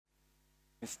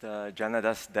Mr.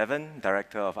 Janadas Devan,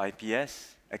 Director of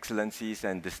IPS, Excellencies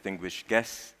and distinguished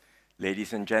guests,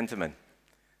 ladies and gentlemen.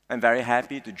 I'm very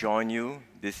happy to join you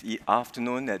this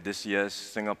afternoon at this year's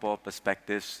Singapore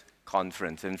Perspectives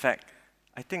Conference. In fact,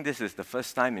 I think this is the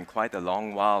first time in quite a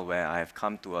long while where I have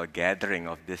come to a gathering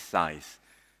of this size.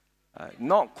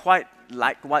 Not quite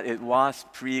like what it was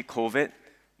pre-COVID,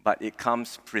 but it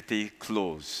comes pretty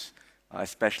close,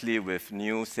 especially with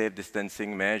new safe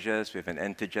distancing measures, with an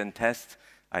antigen test.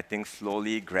 I think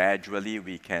slowly, gradually,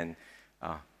 we can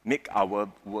make our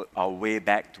way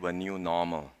back to a new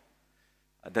normal.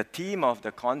 The theme of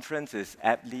the conference is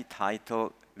aptly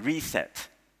titled Reset.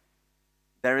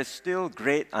 There is still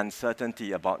great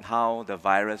uncertainty about how the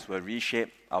virus will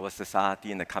reshape our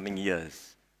society in the coming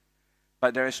years.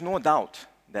 But there is no doubt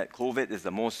that COVID is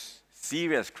the most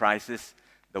serious crisis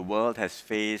the world has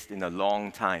faced in a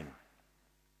long time.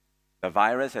 The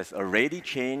virus has already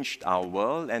changed our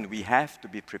world, and we have to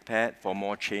be prepared for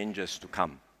more changes to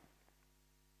come.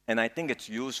 And I think it's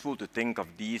useful to think of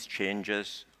these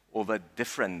changes over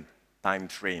different time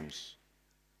frames.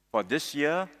 For this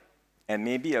year, and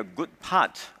maybe a good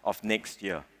part of next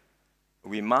year,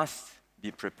 we must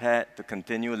be prepared to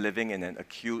continue living in an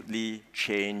acutely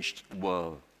changed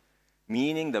world,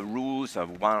 meaning the rules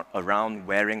around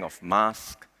wearing of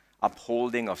masks,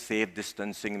 upholding of safe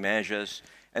distancing measures,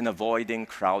 and avoiding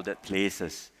crowded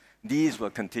places. These will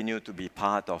continue to be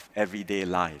part of everyday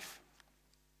life.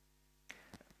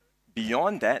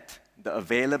 Beyond that, the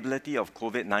availability of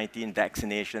COVID-19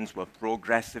 vaccinations will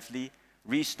progressively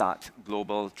restart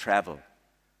global travel.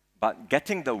 But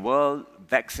getting the world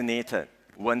vaccinated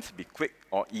won't be quick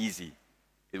or easy.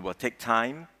 It will take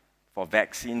time for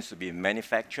vaccines to be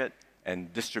manufactured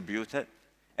and distributed,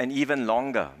 and even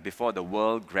longer before the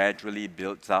world gradually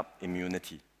builds up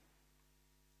immunity.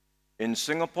 In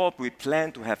Singapore, we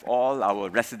plan to have all our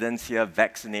residents here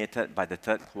vaccinated by the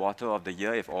third quarter of the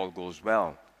year if all goes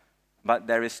well. But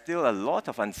there is still a lot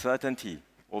of uncertainty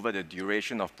over the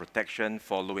duration of protection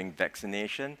following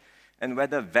vaccination and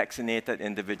whether vaccinated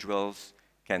individuals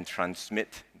can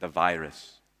transmit the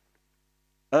virus.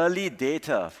 Early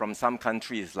data from some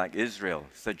countries like Israel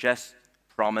suggests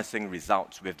promising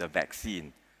results with the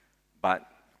vaccine,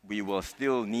 but we will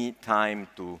still need time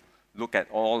to look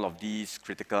at all of these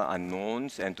critical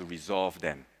unknowns and to resolve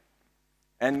them.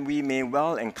 And we may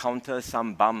well encounter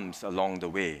some bumps along the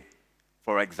way.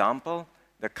 For example,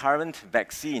 the current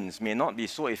vaccines may not be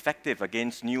so effective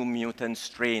against new mutant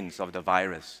strains of the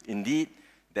virus. Indeed,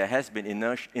 there has been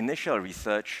initial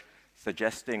research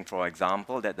suggesting, for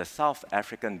example, that the South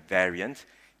African variant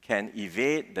can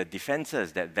evade the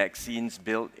defenses that vaccines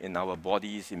build in our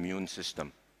body's immune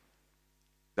system.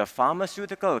 The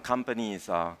pharmaceutical companies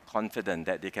are confident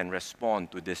that they can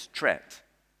respond to this threat,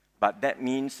 but that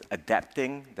means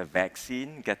adapting the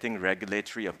vaccine, getting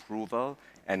regulatory approval,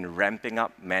 and ramping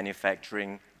up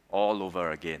manufacturing all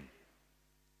over again.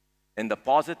 In the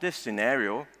positive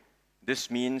scenario,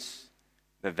 this means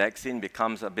the vaccine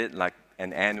becomes a bit like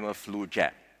an annual flu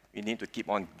jab. We need to keep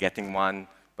on getting one,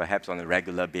 perhaps on a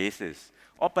regular basis.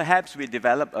 Or perhaps we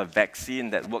develop a vaccine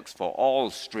that works for all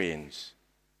strains.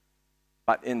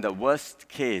 But in the worst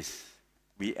case,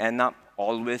 we end up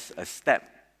always a step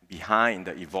behind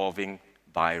the evolving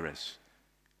virus,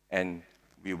 and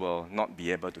we will not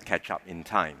be able to catch up in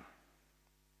time.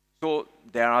 So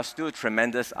there are still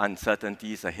tremendous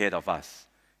uncertainties ahead of us.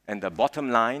 And the bottom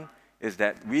line is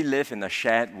that we live in a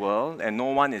shared world, and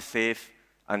no one is safe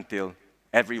until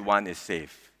everyone is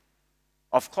safe.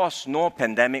 Of course, no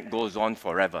pandemic goes on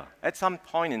forever. At some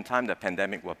point in time, the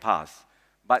pandemic will pass,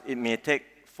 but it may take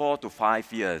 4 to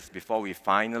 5 years before we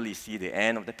finally see the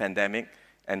end of the pandemic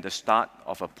and the start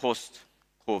of a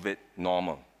post-COVID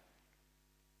normal.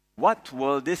 What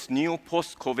will this new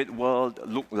post-COVID world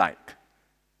look like?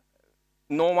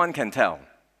 No one can tell.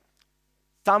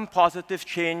 Some positive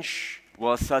change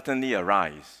will certainly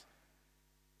arise.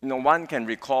 One can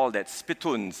recall that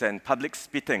spittoons and public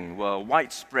spitting were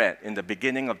widespread in the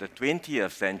beginning of the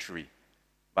 20th century.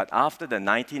 But after the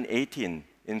 1918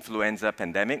 influenza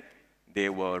pandemic, they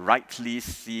were rightly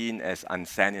seen as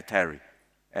unsanitary,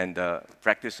 and the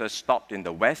practices stopped in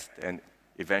the West and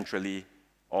eventually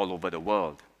all over the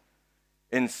world.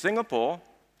 In Singapore,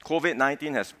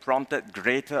 COVID-19 has prompted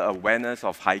greater awareness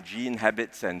of hygiene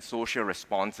habits and social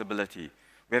responsibility.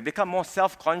 We have become more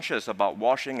self-conscious about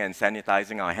washing and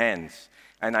sanitizing our hands,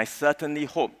 and I certainly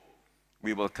hope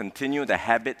we will continue the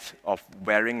habit of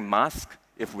wearing masks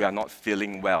if we are not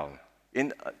feeling well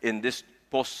in this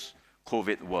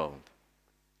post-COVID world.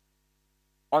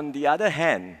 On the other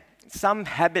hand, some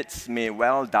habits may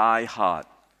well die hard.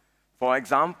 For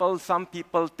example, some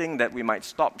people think that we might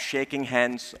stop shaking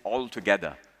hands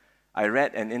altogether. I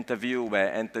read an interview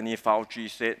where Anthony Fauci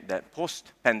said that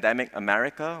post-pandemic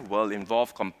America will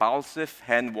involve compulsive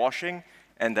hand washing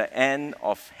and the end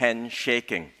of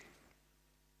handshaking.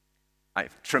 I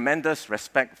have tremendous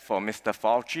respect for Mr.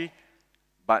 Fauci,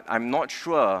 but I'm not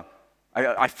sure,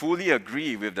 I fully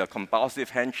agree with the compulsive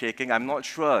handshaking. I'm not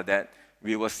sure that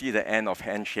we will see the end of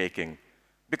handshaking.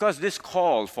 Because this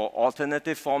call for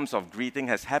alternative forms of greeting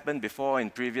has happened before in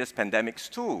previous pandemics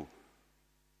too.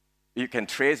 You can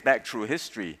trace back through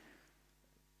history.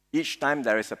 Each time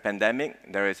there is a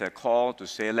pandemic, there is a call to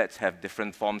say, let's have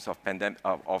different forms of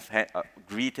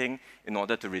greeting in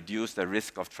order to reduce the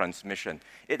risk of transmission.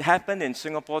 It happened in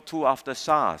Singapore too after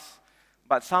SARS.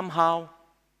 But somehow,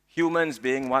 humans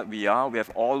being what we are, we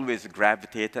have always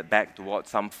gravitated back towards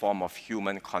some form of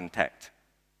human contact.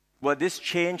 Will this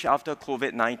change after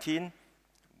COVID-19?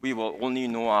 We will only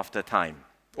know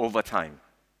over time.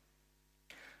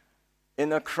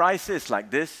 In a crisis like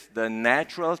this, the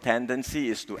natural tendency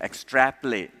is to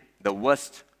extrapolate the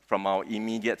worst from our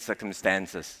immediate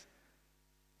circumstances.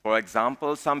 For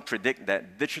example, some predict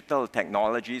that digital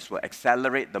technologies will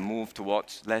accelerate the move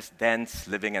towards less dense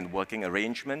living and working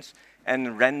arrangements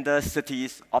and render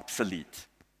cities obsolete.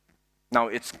 Now,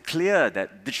 it's clear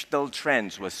that digital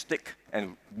trends will stick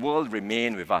and will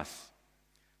remain with us.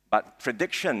 But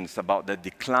predictions about the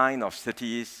decline of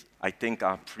cities, I think,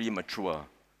 are premature.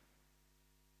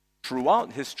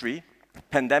 Throughout history,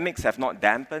 pandemics have not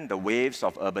dampened the waves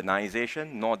of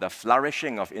urbanization nor the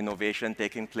flourishing of innovation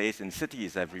taking place in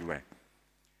cities everywhere.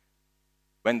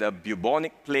 When the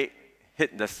bubonic plague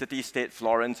hit the city-state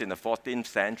Florence in the 14th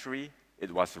century,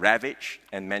 it was ravaged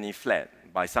and many fled.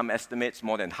 By some estimates,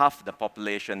 more than half the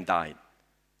population died.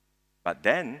 But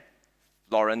then,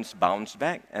 Florence bounced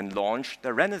back and launched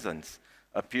the Renaissance,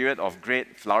 a period of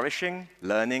great flourishing,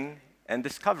 learning, and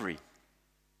discovery.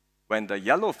 When the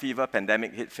yellow fever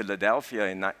pandemic hit Philadelphia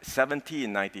in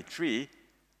 1793,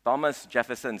 Thomas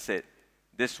Jefferson said,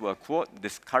 this will, quote,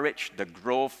 discourage the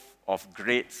growth of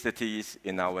great cities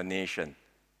in our nation.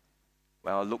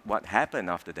 Well, look what happened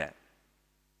after that.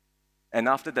 And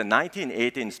after the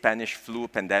 1918 Spanish flu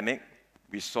pandemic,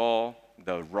 we saw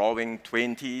the roaring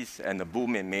 20s and the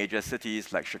boom in major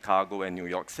cities like Chicago and New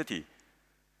York City.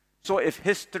 So if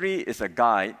history is a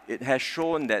guide, it has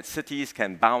shown that cities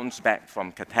can bounce back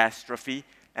from catastrophe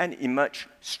and emerge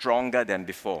stronger than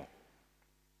before.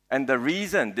 And the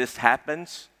reason this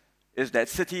happens is that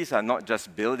cities are not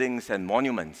just buildings and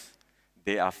monuments.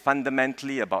 They are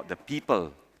fundamentally about the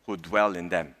people who dwell in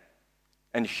them.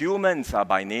 And humans are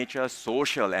by nature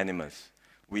social animals.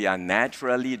 We are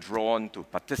naturally drawn to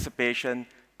participation,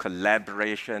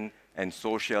 collaboration, and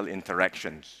social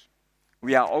interactions.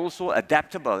 We are also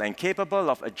adaptable and capable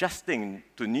of adjusting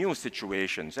to new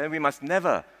situations, and we must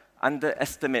never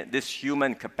underestimate this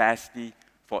human capacity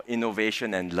for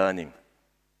innovation and learning.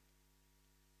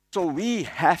 So we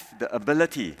have the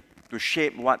ability to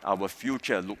shape what our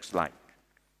future looks like.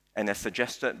 And as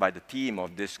suggested by the theme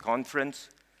of this conference,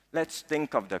 let's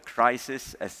think of the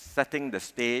crisis as setting the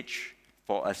stage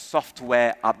for a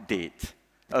software update,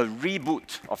 a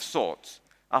reboot of sorts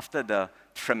after the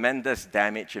tremendous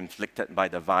damage inflicted by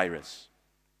the virus.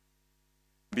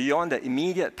 Beyond the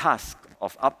immediate task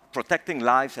of protecting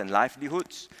lives and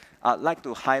livelihoods, I'd like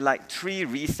to highlight 3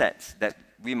 resets that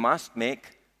we must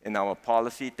make in our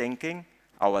policy thinking,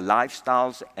 our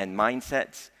lifestyles and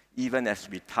mindsets, even as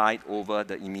we tide over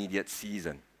the immediate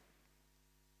season.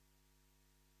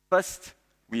 First,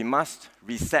 we must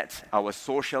reset our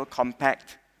social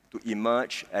compact to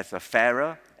emerge as a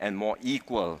fairer and more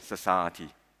equal society.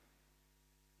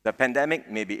 The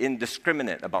pandemic may be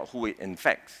indiscriminate about who it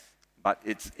infects, but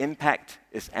its impact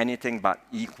is anything but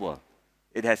equal.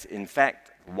 It has, in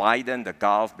fact, widened the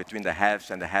gulf between the haves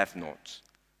and the have-nots.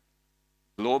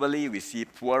 Globally, we see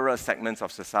poorer segments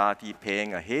of society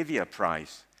paying a heavier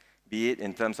price, be it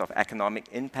in terms of economic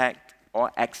impact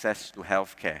or access to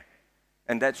healthcare.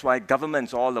 And that's why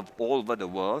governments all over the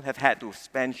world have had to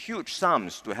spend huge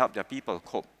sums to help their people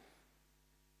cope.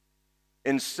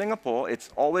 In Singapore, it's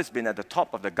always been at the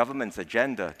top of the government's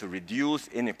agenda to reduce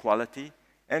inequality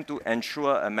and to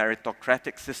ensure a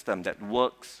meritocratic system that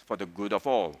works for the good of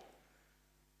all.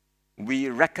 We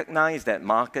recognize that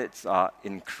markets are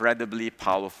incredibly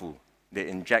powerful. They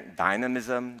inject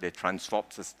dynamism, they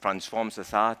transform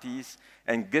societies,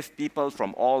 and give people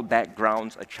from all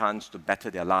backgrounds a chance to better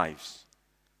their lives.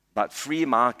 But free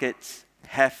markets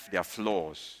have their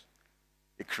flaws.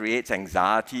 It creates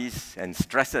anxieties and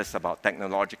stresses about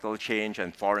technological change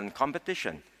and foreign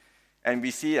competition. And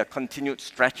we see a continued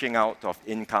stretching out of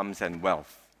incomes and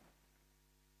wealth.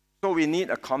 So we need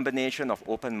a combination of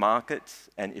open markets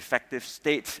and effective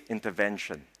state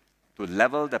intervention to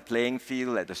level the playing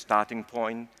field at the starting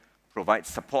point, provide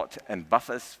support and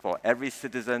buffers for every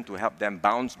citizen to help them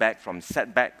bounce back from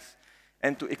setbacks,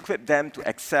 and to equip them to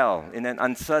excel in an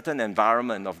uncertain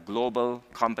environment of global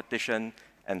competition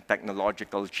and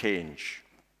technological change.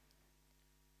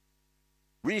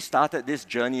 We started this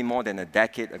journey more than a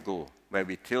decade ago, where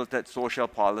we tilted social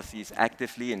policies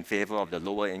actively in favor of the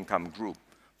lower income group,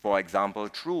 for example,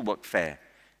 through workfare,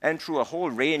 and through a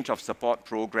whole range of support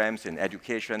programs in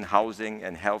education, housing,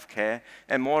 and healthcare,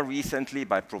 and more recently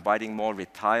by providing more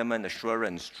retirement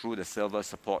assurance through the Silver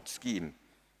Support Scheme.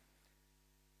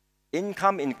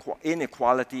 Income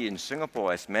inequality in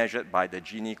Singapore, as measured by the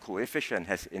Gini coefficient,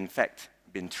 has in fact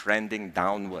been trending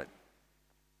downward.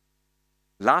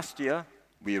 Last year,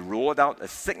 we rolled out a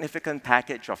significant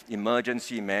package of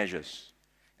emergency measures,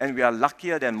 and we are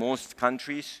luckier than most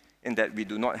countries in that we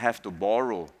do not have to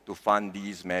borrow to fund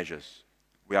these measures.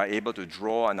 We are able to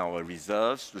draw on our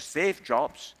reserves to save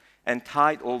jobs and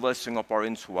tide over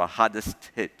Singaporeans who are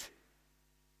hardest hit.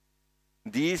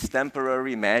 These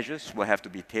temporary measures will have to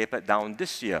be tapered down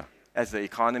this year as the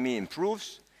economy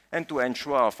improves and to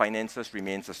ensure our finances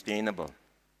remain sustainable.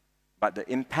 But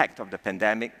the impact of the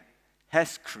pandemic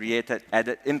has created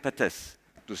added impetus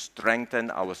to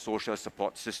strengthen our social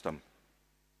support system.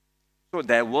 So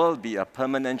there will be a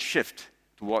permanent shift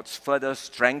towards further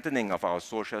strengthening of our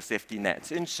social safety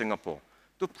nets in Singapore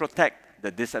to protect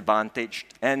the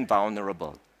disadvantaged and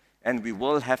vulnerable. And we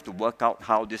will have to work out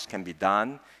how this can be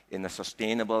done in a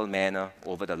sustainable manner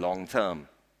over the long term.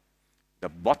 The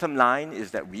bottom line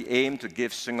is that we aim to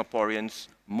give Singaporeans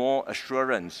more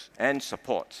assurance and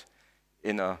support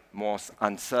in a more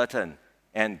uncertain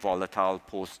and volatile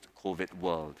post-COVID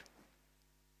world.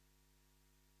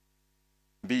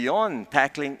 Beyond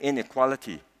tackling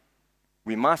inequality,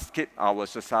 we must keep our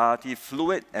society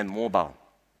fluid and mobile.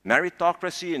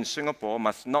 Meritocracy in Singapore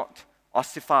must not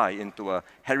ossify into a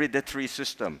hereditary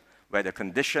system where the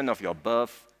condition of your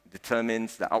birth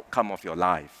determines the outcome of your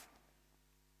life.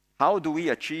 How do we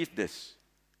achieve this?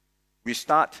 We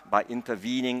start by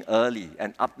intervening early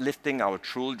and uplifting our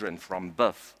children from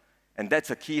birth. And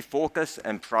that's a key focus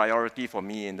and priority for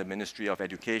me in the Ministry of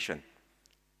Education.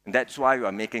 And that's why we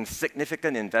are making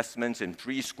significant investments in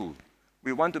preschool.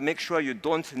 We want to make sure you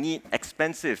don't need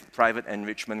expensive private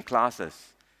enrichment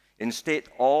classes. Instead,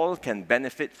 all can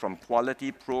benefit from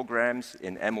quality programs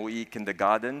in MOE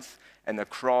kindergartens and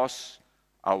across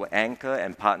our anchor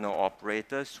and partner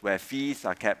operators where fees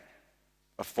are kept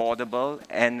affordable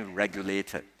and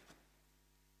regulated.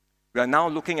 We are now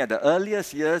looking at the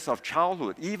earliest years of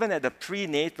childhood, even at the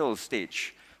prenatal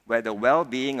stage, where the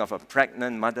well-being of a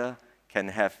pregnant mother can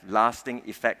have lasting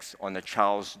effects on a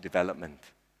child's development.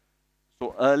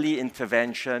 So early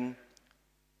intervention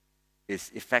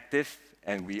is effective,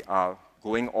 and we are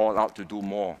going all out to do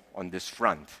more on this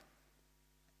front.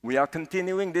 We are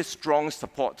continuing this strong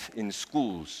support in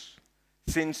schools.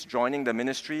 Since joining the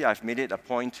ministry, I've made it a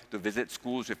point to visit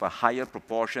schools with a higher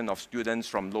proportion of students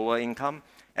from lower income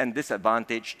and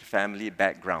disadvantaged family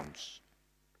backgrounds.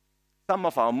 Some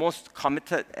of our most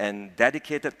committed and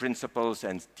dedicated principals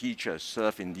and teachers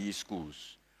serve in these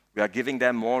schools. We are giving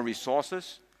them more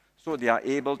resources so they are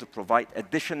able to provide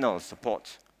additional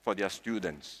support for their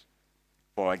students.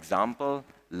 For example,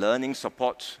 learning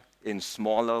support in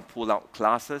smaller pull-out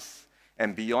classes,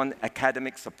 and beyond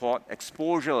academic support,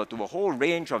 exposure to a whole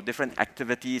range of different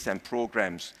activities and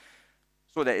programs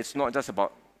so that it's not just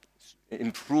about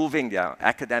improving their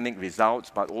academic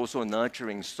results, but also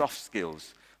nurturing soft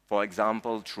skills. For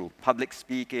example, through public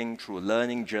speaking, through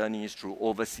learning journeys, through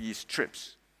overseas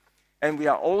trips. And we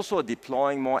are also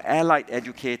deploying more allied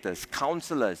educators,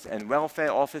 counselors, and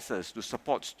welfare officers to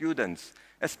support students,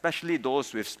 especially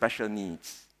those with special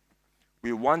needs.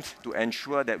 We want to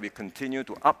ensure that we continue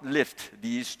to uplift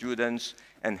these students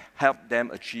and help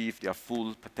them achieve their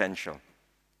full potential.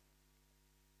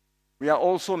 We are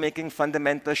also making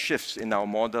fundamental shifts in our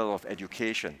model of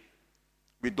education.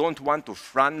 We don't want to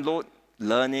front-load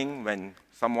learning when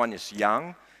someone is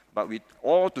young, but we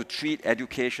ought to treat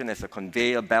education as a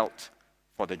conveyor belt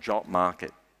for the job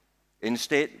market.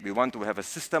 Instead, we want to have a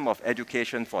system of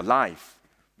education for life,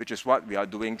 which is what we are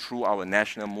doing through our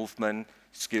national movement,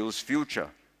 Skills Future.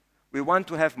 We want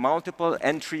to have multiple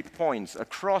entry points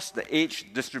across the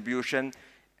age distribution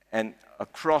and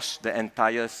across the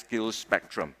entire skills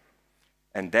spectrum,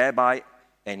 and thereby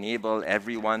enable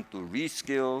everyone to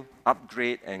reskill,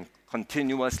 upgrade, and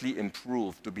continuously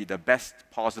improve to be the best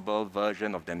possible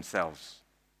version of themselves.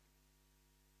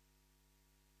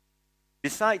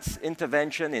 Besides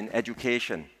intervention in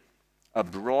education, a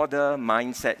broader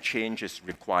mindset change is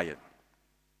required.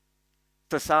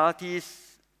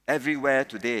 Societies everywhere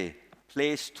today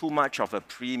place too much of a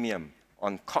premium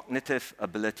on cognitive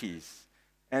abilities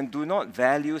and do not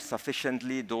value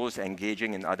sufficiently those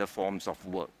engaging in other forms of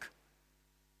work.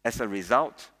 As a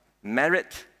result,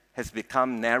 merit has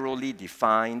become narrowly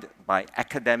defined by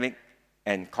academic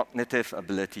and cognitive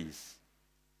abilities.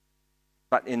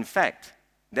 But in fact,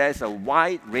 there is a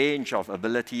wide range of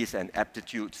abilities and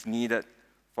aptitudes needed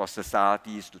for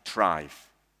societies to thrive.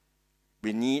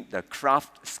 We need the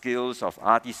craft skills of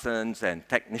artisans and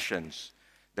technicians,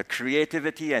 the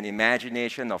creativity and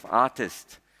imagination of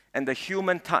artists, and the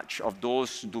human touch of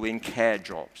those doing care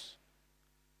jobs.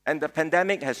 And the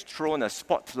pandemic has thrown a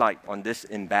spotlight on this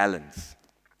imbalance.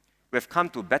 We've come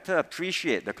to better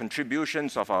appreciate the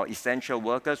contributions of our essential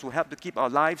workers who help to keep our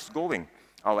lives going.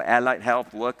 Our allied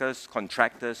health workers,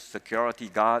 contractors, security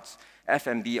guards,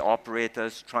 F&B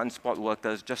operators, transport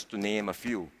workers, just to name a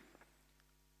few.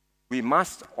 We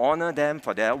must honor them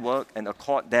for their work and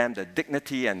accord them the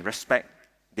dignity and respect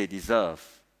they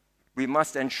deserve. We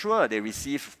must ensure they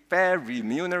receive fair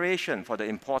remuneration for the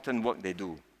important work they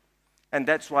do. And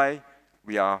that's why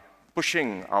we are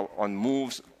pushing on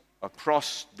moves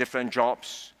across different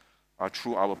jobs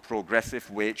through our progressive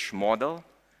wage model.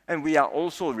 And we are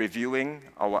also reviewing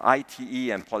our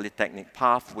ITE and polytechnic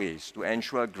pathways to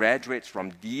ensure graduates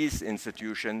from these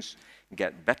institutions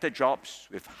get better jobs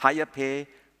with higher pay,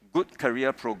 good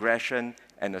career progression,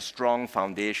 and a strong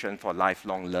foundation for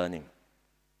lifelong learning.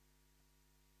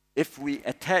 If we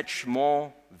attach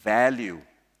more value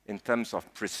in terms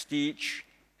of prestige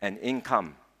and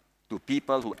income to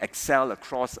people who excel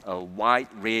across a wide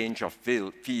range of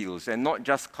fields, and not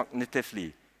just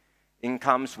cognitively,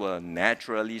 incomes will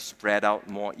naturally spread out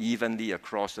more evenly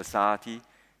across society,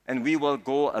 and we will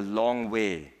go a long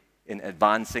way in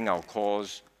advancing our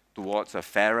cause towards a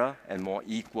fairer and more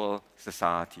equal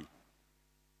society.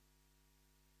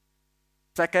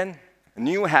 Second,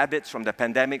 new habits from the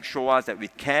pandemic show us that we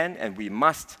can and we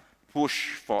must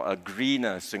push for a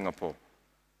greener Singapore.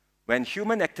 When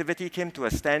human activity came to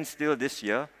a standstill this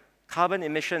year, carbon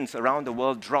emissions around the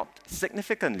world dropped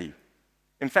significantly.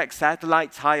 In fact,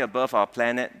 satellites high above our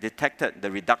planet detected the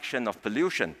reduction of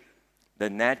pollution. The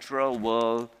natural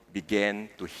world began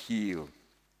to heal.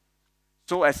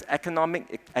 So as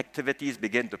economic activities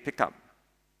begin to pick up,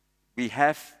 we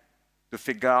have to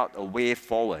figure out a way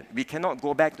forward. We cannot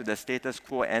go back to the status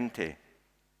quo ante.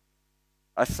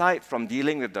 Aside from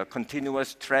dealing with the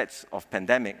continuous threats of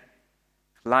pandemic,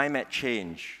 climate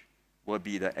change will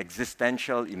be the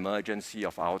existential emergency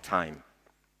of our time.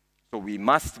 So we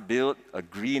must build a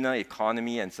greener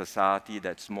economy and society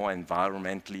that's more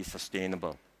environmentally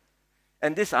sustainable.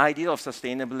 And this idea of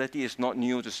sustainability is not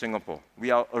new to Singapore.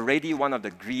 We are already one of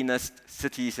the greenest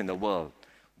cities in the world.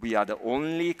 We are the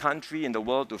only country in the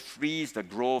world to freeze the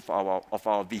growth of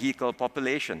our vehicle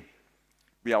population.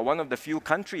 We are one of the few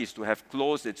countries to have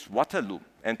closed its water loop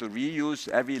and to reuse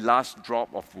every last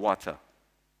drop of water.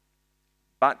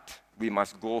 But we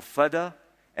must go further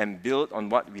and build on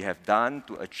what we have done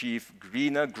to achieve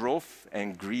greener growth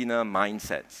and greener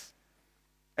mindsets.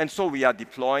 And so we are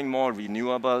deploying more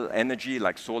renewable energy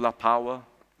like solar power.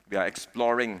 We are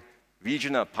exploring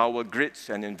regional power grids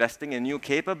and investing in new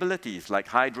capabilities like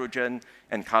hydrogen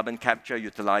and carbon capture,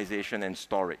 utilization, and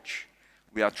storage.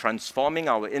 We are transforming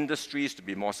our industries to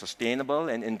be more sustainable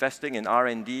and investing in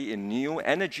R&D in new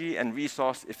energy and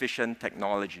resource-efficient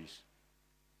technologies.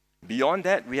 Beyond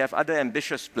that, we have other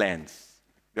ambitious plans.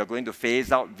 We are going to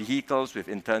phase out vehicles with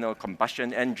internal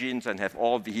combustion engines and have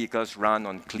all vehicles run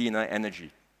on cleaner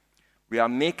energy. We are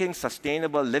making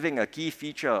sustainable living a key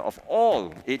feature of all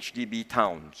HDB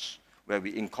towns, where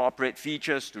we incorporate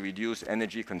features to reduce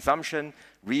energy consumption,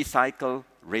 recycle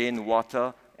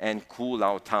rainwater, and cool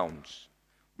our towns.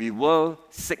 We will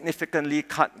significantly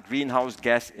cut greenhouse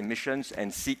gas emissions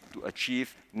and seek to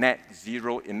achieve net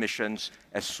zero emissions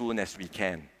as soon as we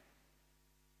can.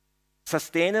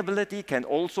 Sustainability can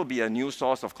also be a new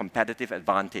source of competitive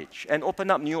advantage and open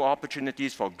up new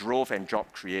opportunities for growth and job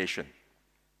creation.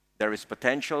 There is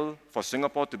potential for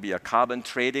Singapore to be a carbon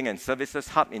trading and services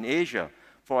hub in Asia,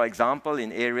 for example,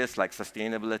 in areas like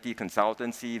sustainability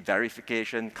consultancy,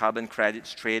 verification, carbon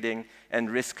credits trading, and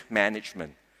risk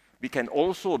management. We can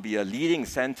also be a leading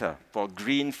center for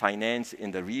green finance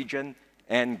in the region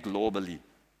and globally.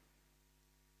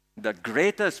 The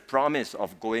greatest promise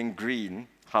of going green,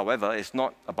 however, is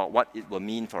not about what it will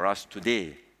mean for us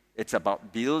today. It's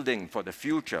about building for the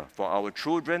future, for our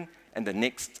children and the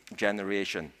next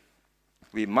generation.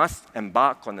 We must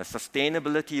embark on a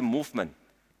sustainability movement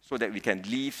so that we can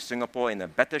leave Singapore in a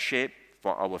better shape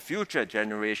for our future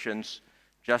generations,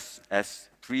 just as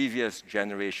previous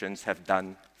generations have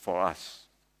done for us.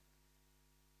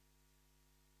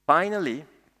 Finally,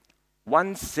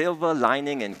 one silver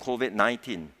lining in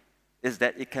COVID-19 is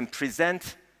that it can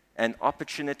present an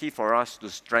opportunity for us to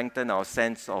strengthen our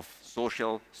sense of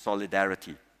social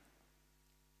solidarity.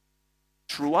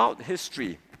 Throughout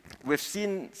history, we've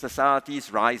seen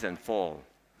societies rise and fall.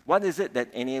 What is it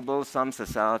that enables some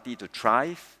society to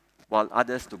thrive while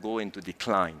others to go into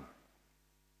decline?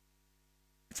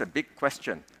 It's a big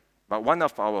question, but one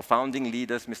of our founding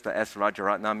leaders, Mr. S.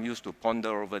 Rajaratnam, used to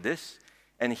ponder over this,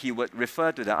 and he would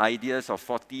refer to the ideas of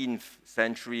 14th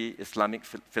century Islamic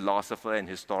philosopher and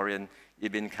historian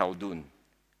Ibn Khaldun.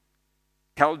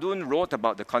 Khaldun wrote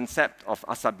about the concept of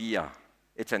asabiyah.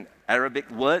 It's an Arabic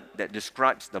word that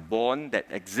describes the bond that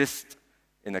exists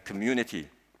in a community.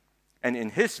 And in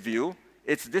his view,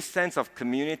 it's this sense of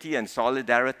community and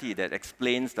solidarity that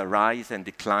explains the rise and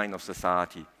decline of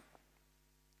society.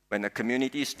 When a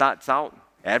community starts out,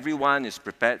 everyone is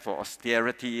prepared for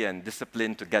austerity and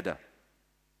discipline together.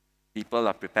 People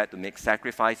are prepared to make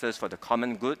sacrifices for the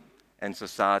common good, and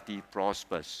society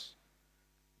prospers.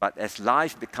 But as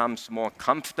life becomes more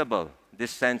comfortable,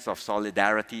 this sense of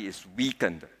solidarity is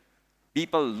weakened.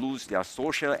 People lose their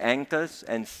social anchors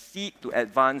and seek to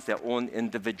advance their own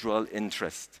individual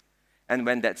interest. And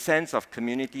when that sense of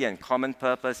community and common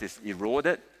purpose is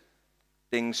eroded,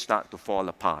 things start to fall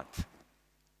apart.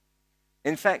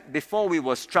 In fact, before we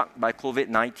were struck by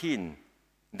COVID-19,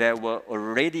 there were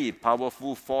already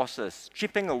powerful forces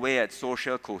chipping away at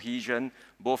social cohesion,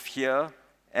 both here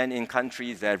and in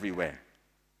countries everywhere.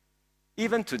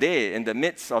 Even today, in the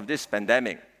midst of this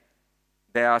pandemic,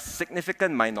 there are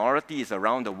significant minorities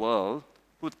around the world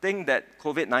who think that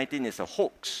COVID-19 is a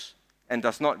hoax and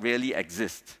does not really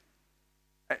exist.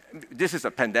 This is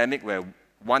a pandemic where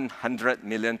 100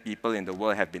 million people in the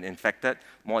world have been infected,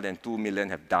 more than 2 million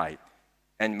have died.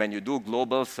 And when you do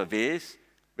global surveys,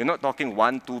 we're not talking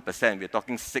 1–2%, we're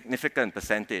talking significant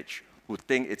percentage who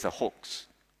think it's a hoax.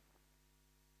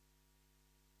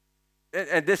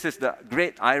 And this is the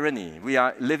great irony. We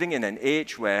are living in an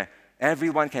age where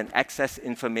everyone can access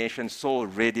information so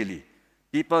readily.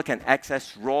 People can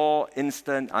access raw,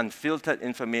 instant, unfiltered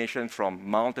information from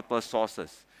multiple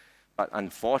sources. But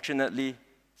unfortunately,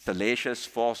 salacious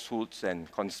falsehoods and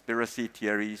conspiracy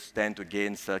theories tend to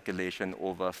gain circulation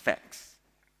over facts.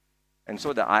 And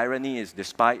so the irony is,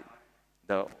 despite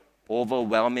the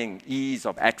overwhelming ease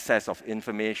of access of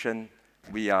information,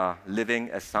 we are living,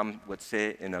 as some would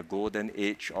say, in a golden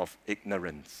age of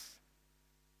ignorance.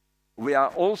 We are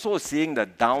also seeing the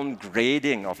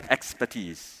downgrading of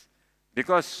expertise,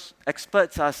 because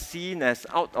experts are seen as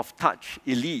out-of-touch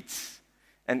elites,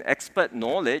 and expert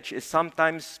knowledge is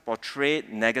sometimes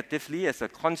portrayed negatively as a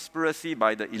conspiracy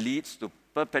by the elites to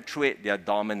perpetuate their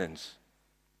dominance.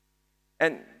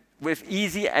 And with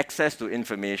easy access to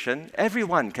information,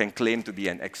 everyone can claim to be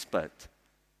an expert.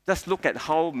 Just look at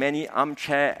how many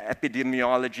armchair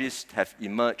epidemiologists have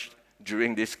emerged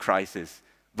during this crisis.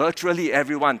 Virtually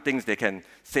everyone thinks they can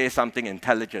say something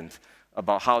intelligent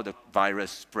about how the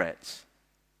virus spreads.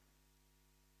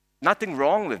 Nothing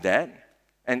wrong with that.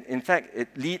 And in fact,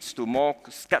 it leads to more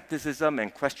skepticism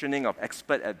and questioning of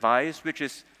expert advice, which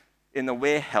is in a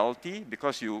way healthy,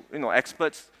 because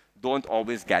experts don't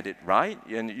always get it right,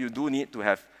 and you do need to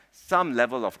have some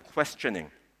level of questioning.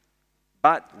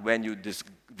 But when you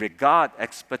disregard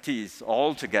expertise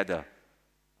altogether,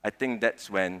 I think that's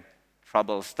when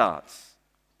trouble starts.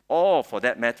 Or, for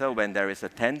that matter, when there is a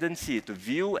tendency to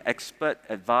view expert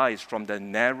advice from the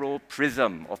narrow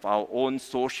prism of our own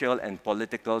social and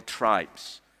political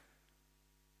tribes.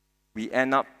 We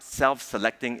end up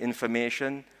self-selecting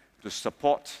information to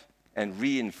support and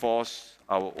reinforce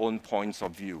our own points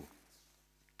of view.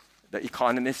 The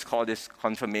economists call this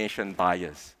confirmation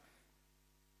bias.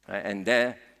 And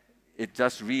there, it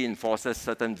just reinforces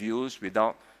certain views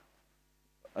without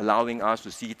allowing us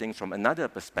to see things from another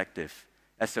perspective.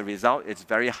 As a result, it's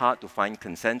very hard to find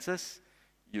consensus.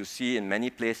 You see in many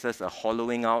places a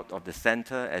hollowing out of the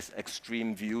center as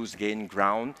extreme views gain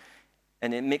ground,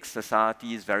 and it makes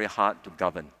societies very hard to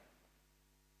govern.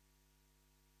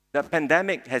 The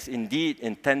pandemic has indeed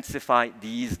intensified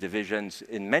these divisions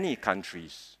in many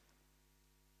countries,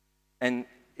 and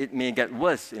it may get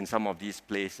worse in some of these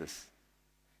places.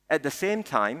 At the same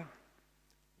time,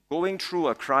 going through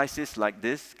a crisis like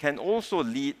this can also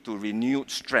lead to renewed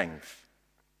strength.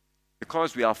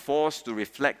 Because we are forced to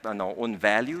reflect on our own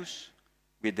values,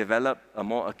 we develop a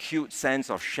more acute sense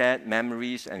of shared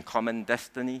memories and common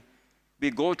destiny.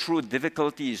 We go through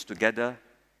difficulties together,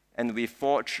 and we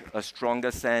forge a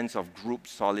stronger sense of group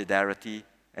solidarity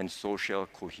and social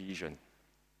cohesion.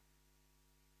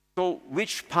 So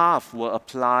which path will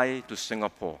apply to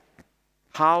Singapore?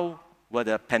 How will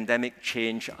the pandemic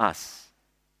change us?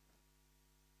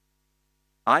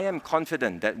 I am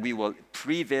confident that we will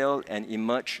prevail and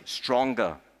emerge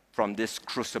stronger from this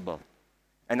crucible.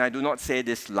 And I do not say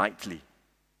this lightly.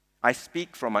 I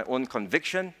speak from my own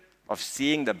conviction of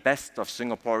seeing the best of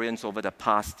Singaporeans over the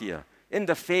past year, in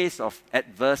the face of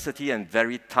adversity and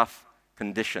very tough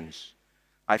conditions.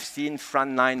 I've seen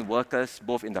frontline workers,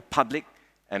 both in the public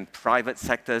and private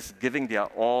sectors, giving their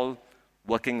all,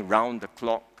 working round the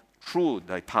clock through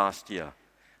the past year.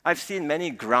 I've seen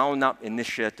many ground-up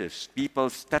initiatives, people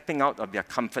stepping out of their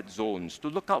comfort zones to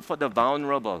look out for the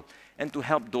vulnerable and to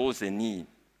help those in need.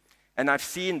 And I've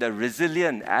seen the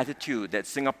resilient attitude that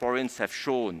Singaporeans have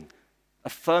shown,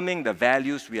 affirming the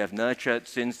values we have nurtured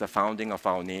since the founding of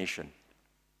our nation.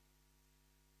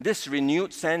 This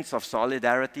renewed sense of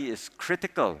solidarity is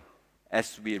critical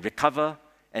as we recover,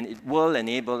 and it will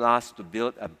enable us to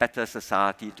build a better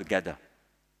society together.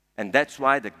 And that's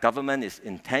why the government is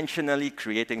intentionally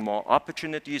creating more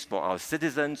opportunities for our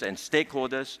citizens and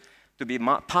stakeholders to be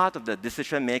part of the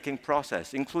decision-making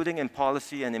process, including in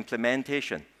policy and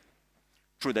implementation.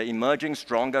 Through the emerging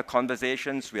stronger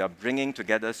conversations, we are bringing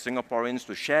together Singaporeans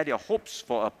to share their hopes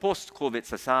for a post-COVID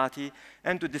society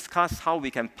and to discuss how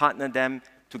we can partner them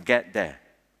to get there.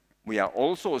 We are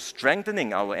also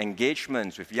strengthening our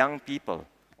engagements with young people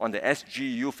on the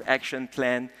SG Youth Action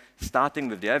Plan, starting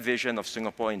with their vision of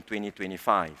Singapore in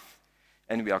 2025.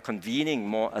 And we are convening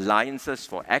more alliances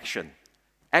for action,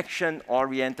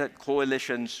 action-oriented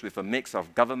coalitions with a mix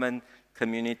of government,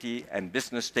 community, and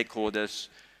business stakeholders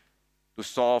to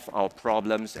solve our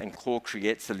problems and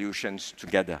co-create solutions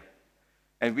together.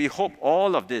 And we hope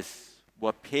all of this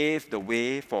will pave the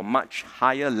way for much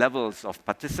higher levels of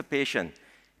participation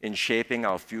in shaping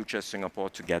our future Singapore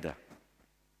together.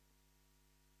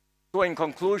 So in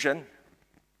conclusion,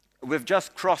 we've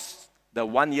just crossed the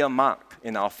one-year mark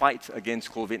in our fight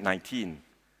against COVID-19.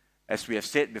 As we have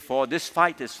said before, this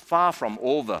fight is far from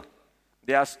over.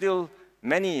 There are still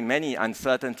many, many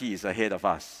uncertainties ahead of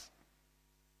us.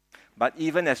 But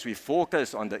even as we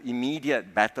focus on the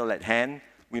immediate battle at hand,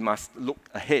 we must look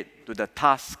ahead to the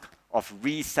task of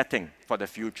resetting for the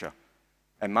future.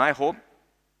 And my hope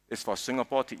is for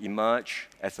Singapore to emerge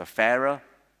as a fairer,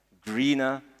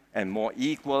 greener, and more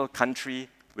equal country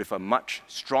with a much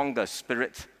stronger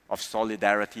spirit of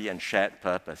solidarity and shared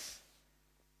purpose.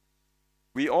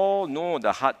 We all know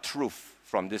the hard truth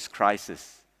from this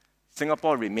crisis.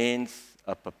 Singapore remains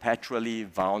a perpetually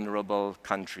vulnerable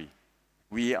country.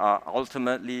 We are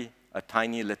ultimately a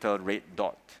tiny little red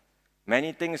dot.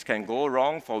 Many things can go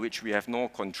wrong for which we have no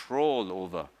control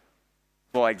over.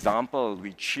 For example,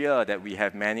 we cheer that we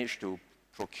have managed to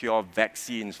procure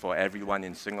vaccines for everyone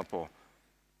in Singapore.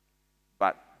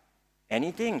 But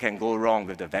anything can go wrong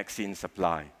with the vaccine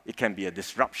supply. It can be a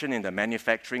disruption in the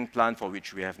manufacturing plant for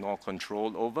which we have no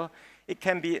control over. It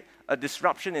can be a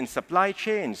disruption in supply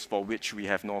chains for which we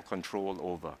have no control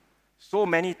over. So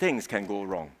many things can go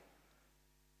wrong.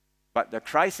 But the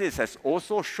crisis has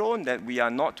also shown that we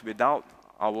are not without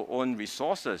our own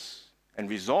resources and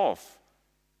resolve.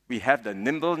 We have the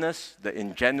nimbleness, the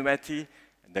ingenuity,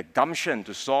 and the gumption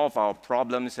to solve our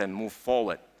problems and move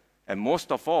forward. And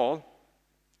most of all,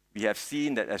 we have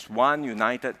seen that as one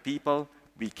united people,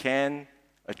 we can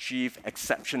achieve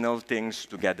exceptional things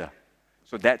together.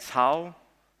 So that's how,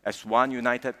 as one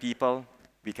united people,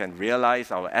 we can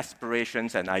realize our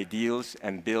aspirations and ideals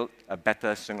and build a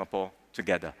better Singapore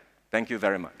together. Thank you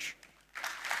very much.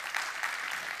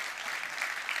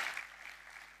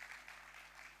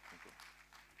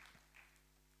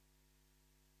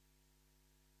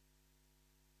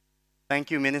 Thank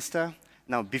you, Minister.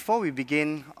 Now, before we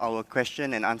begin our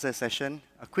question and answer session,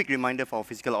 a quick reminder for our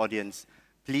physical audience.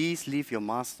 Please leave your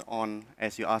mask on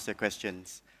as you ask your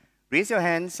questions. Raise your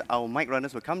hands, our mic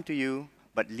runners will come to you,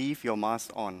 but leave your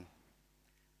mask on.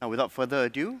 Now, without further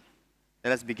ado,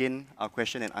 let us begin our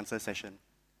question and answer session.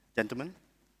 Gentlemen.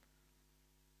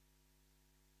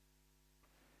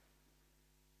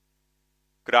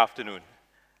 Good afternoon.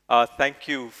 Thank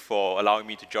you for allowing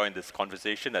me to join this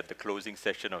conversation at the closing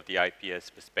session of the IPS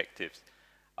Perspectives.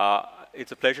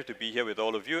 It's a pleasure to be here with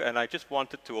all of you, and I just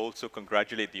wanted to also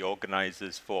congratulate the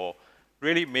organizers for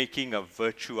really making a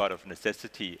virtue out of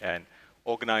necessity and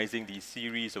organizing these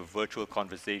series of virtual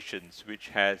conversations, which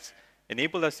has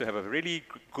enabled us to have a really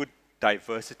good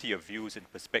diversity of views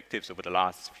and perspectives over the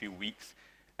last few weeks,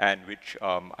 and which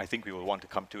I think we will want to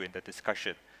come to in the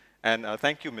discussion. And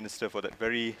thank you, Minister, for that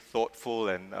very thoughtful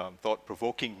and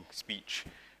thought-provoking speech,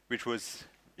 which was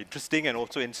interesting and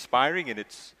also inspiring in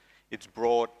its its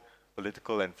broad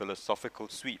political and philosophical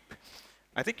sweep.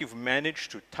 I think you've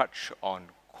managed to touch on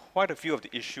quite a few of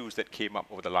the issues that came up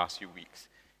over the last few weeks.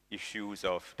 Issues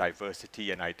of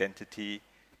diversity and identity,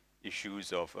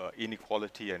 issues of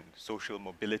inequality and social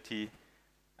mobility,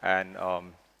 and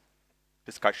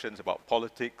discussions about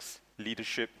politics,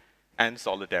 leadership, and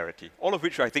solidarity, all of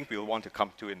which I think we'll want to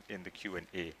come to in the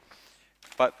Q&A.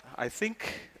 But I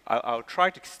think I'll try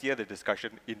to steer the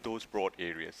discussion in those broad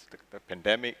areas, the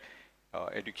pandemic,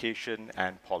 education,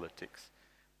 and politics.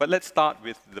 But let's start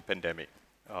with the pandemic.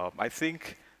 I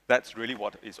think that's really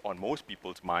what is on most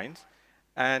people's minds.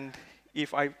 And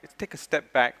if I take a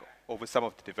step back over some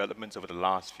of the developments over the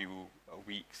last few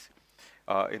weeks,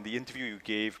 in the interview you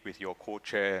gave with your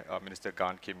co-chair, Minister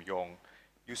Gan Kim Yong,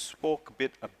 you spoke a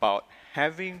bit about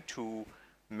having to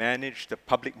manage the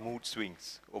public mood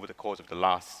swings over the course of the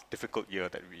last difficult year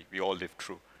that we all lived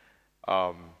through.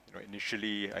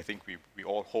 Initially, I think we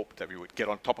all hoped that we would get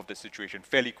on top of the situation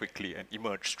fairly quickly and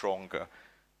emerge stronger.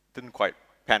 Didn't quite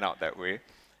pan out that way.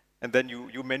 And then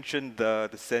you mentioned the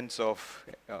sense of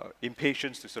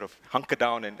impatience to sort of hunker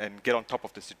down and get on top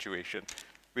of the situation,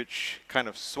 which kind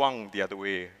of swung the other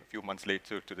way a few months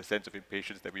later to the sense of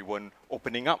impatience that we weren't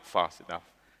opening up fast enough.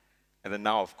 And then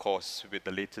now, of course, with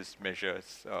the latest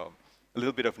measures, a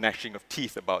little bit of gnashing of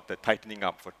teeth about the tightening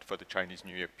up for the Chinese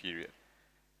New Year period.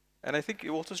 And I think it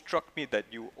also struck me that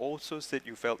you also said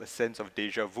you felt a sense of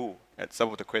déjà vu at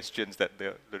some of the questions that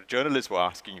the journalists were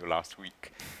asking you last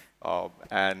week.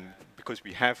 And because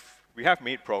we have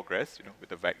made progress, with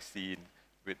the vaccine,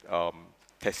 with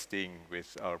testing,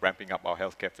 with ramping up our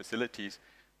healthcare facilities,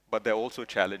 but there are also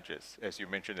challenges, as you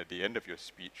mentioned at the end of your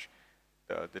speech.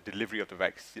 The delivery of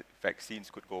the vaccines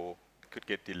could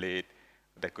get delayed.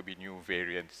 There could be new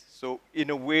variants. So in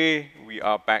a way, we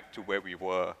are back to where we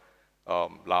were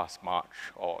last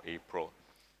March or April.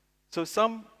 So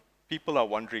some people are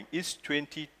wondering, is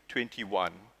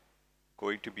 2021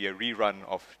 going to be a rerun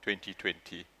of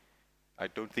 2020? I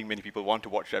don't think many people want to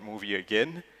watch that movie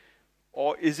again.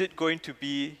 Or is it going to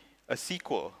be a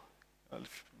sequel?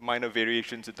 Minor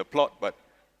variations in the plot, but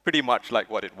pretty much like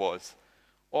what it was.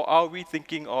 Or are we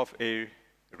thinking of a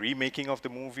remaking of the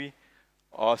movie?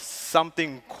 Or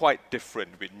something quite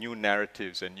different with new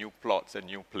narratives and new plots and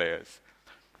new players?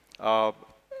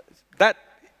 That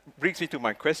brings me to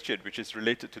my question, which is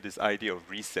related to this idea of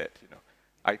reset.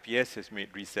 IPS has made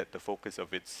reset the focus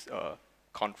of its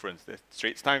conference. The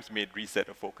Straits Times made reset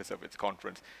a focus of its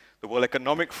conference. The World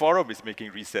Economic Forum is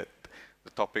making reset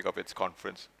the topic of its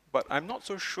conference. But I'm not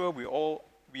so sure we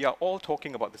are all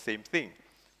talking about the same thing.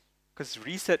 Because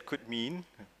reset could mean,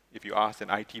 if you ask an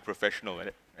IT professional,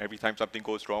 every time something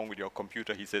goes wrong with your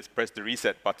computer, he says, press the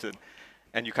reset button,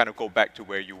 and you kind of go back to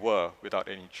where you were without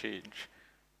any change.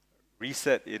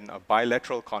 Reset in a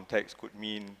bilateral context could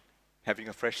mean having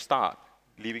a fresh start,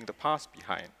 leaving the past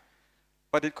behind.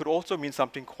 But it could also mean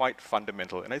something quite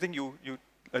fundamental. And I think you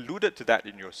alluded to that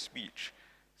in your speech.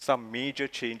 Some major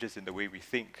changes in the way we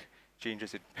think,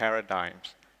 changes in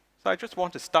paradigms. So I just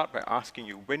want to start by asking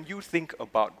you, when you think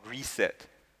about reset,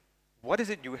 what is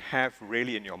it you have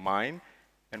really in your mind?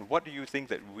 And what do you think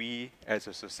that we as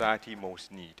a society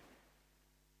most need?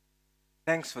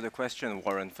 Thanks for the question,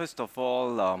 Warren. First of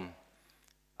all,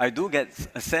 I do get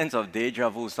a sense of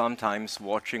déjà vu sometimes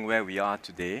watching where we are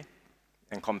today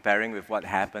and comparing with what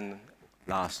happened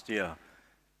last year.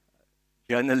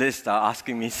 Journalists are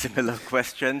asking me similar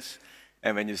questions,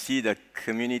 and when you see the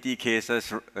community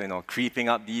cases, creeping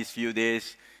up these few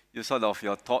days, you sort of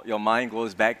your mind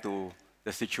goes back to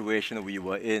the situation we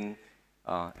were in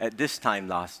at this time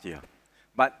last year.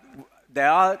 But there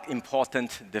are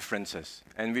important differences,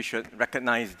 and we should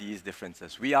recognize these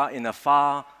differences. We are in a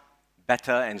far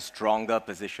better and stronger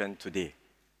position today.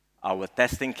 Our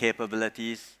testing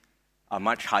capabilities are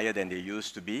much higher than they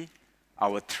used to be.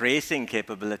 Our tracing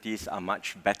capabilities are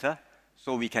much better,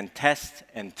 so we can test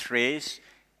and trace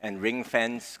and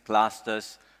ring-fence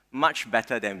clusters much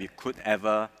better than we could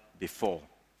ever before.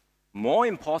 More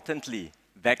importantly,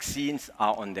 vaccines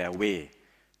are on their way,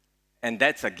 and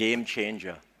that's a game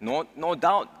changer. No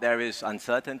doubt there is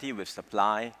uncertainty with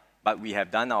supply, but we have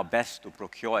done our best to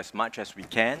procure as much as we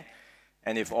can,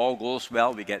 and if all goes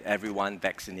well, we get everyone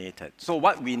vaccinated. So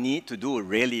what we need to do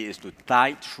really is to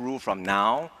tide through from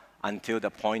now until the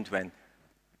point when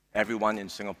everyone in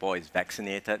Singapore is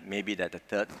vaccinated, maybe at the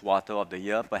third quarter of the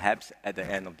year, perhaps at the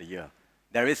end of the year.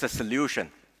 There is a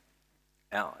solution.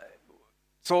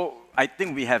 So I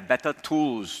think we have better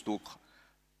tools to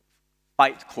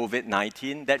fight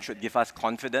COVID-19. That should give us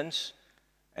confidence,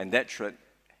 and that should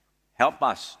help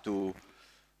us to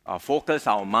focus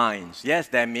our minds. Yes,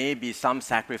 there may be some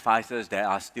sacrifices that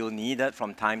are still needed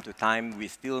from time to time. We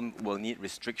still will need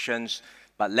restrictions,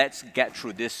 but let's get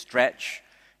through this stretch,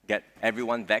 get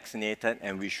everyone vaccinated,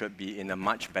 and we should be in a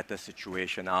much better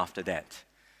situation after that.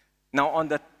 Now, on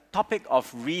the topic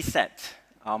of reset,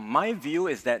 my view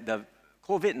is that the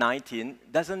COVID-19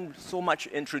 doesn't so much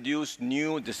introduce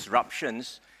new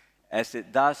disruptions as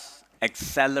it does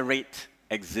accelerate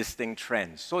existing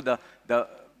trends. So the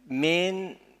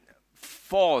main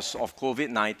force of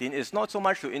COVID-19 is not so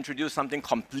much to introduce something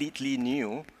completely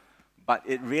new, but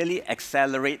it really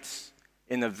accelerates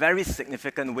in a very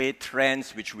significant way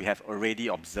trends which we have already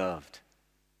observed.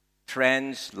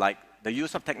 Trends like the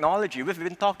use of technology. We've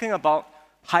been talking about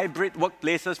hybrid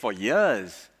workplaces for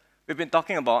years. We've been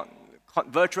talking about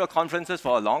virtual conferences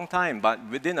for a long time, but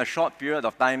within a short period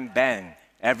of time, bang,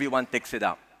 everyone picks it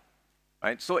up.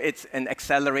 Right? So it's an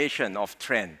acceleration of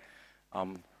trend.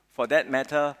 For that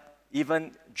matter,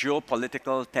 even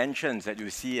geopolitical tensions that you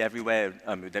see everywhere,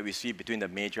 that we see between the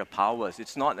major powers,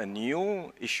 it's not a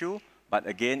new issue, but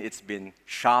again, it's been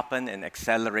sharpened and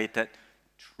accelerated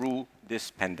through this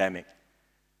pandemic.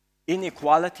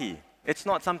 Inequality, it's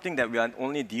not something that we are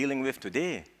only dealing with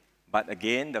today, but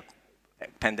again, the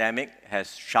pandemic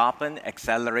has sharpened,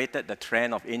 accelerated the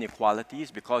trend of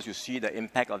inequalities because you see the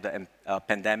impact of the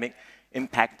pandemic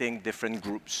impacting different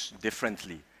groups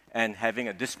differently and having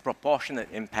a disproportionate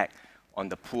impact on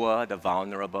the poor, the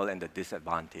vulnerable, and the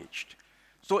disadvantaged.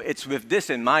 So it's with this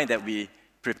in mind that we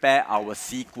prepare our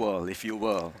sequel, if you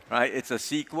will, right? It's a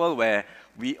sequel where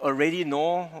we already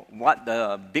know what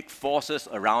the big forces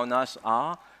around us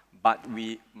are, but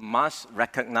we must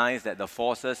recognize that the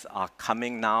forces are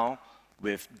coming now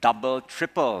with double,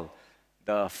 triple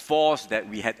the force that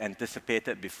we had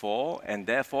anticipated before, and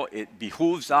therefore it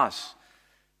behooves us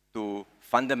to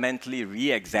fundamentally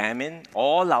re-examine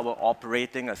all our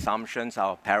operating assumptions,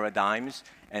 our paradigms,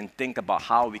 and think about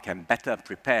how we can better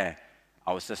prepare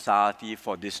our society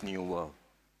for this new world.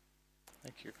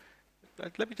 Thank you.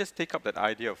 Let me just take up that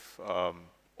idea of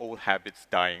old habits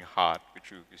dying hard,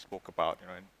 which you spoke about,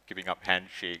 and giving up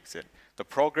handshakes, and the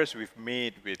progress we've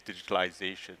made with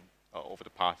digitalization over the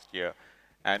past year,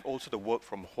 and also the work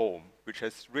from home, which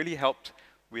has really helped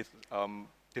with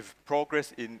the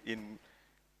progress in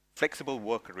flexible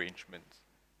work arrangements.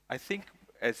 I think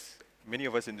as many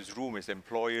of us in this room, as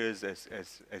employers,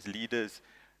 as leaders,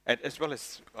 and as well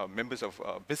as members of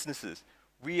businesses,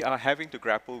 we are having to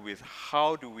grapple with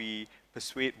how do we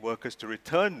persuade workers to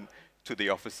return to the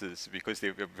offices because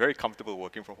they're very comfortable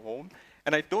working from home.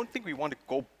 And I don't think we want to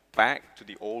go back to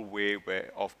the old way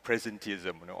of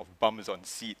presenteeism, of bums on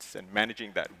seats and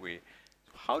managing that way.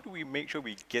 How do we make sure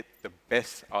we get the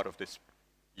best out of this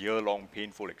year-long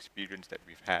painful experience that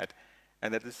we've had,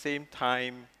 and at the same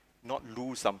time not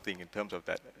lose something in terms of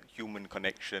that human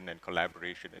connection and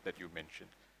collaboration that you mentioned?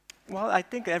 Well, I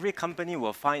think every company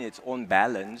will find its own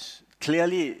balance.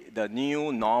 Clearly, the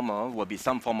new normal will be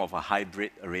some form of a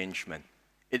hybrid arrangement.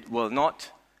 It will not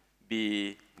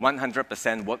be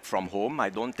 100% work from home. I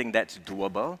don't think that's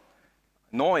doable.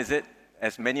 Nor is it,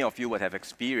 as many of you would have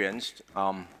experienced,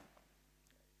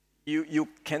 you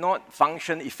cannot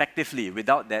function effectively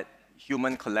without that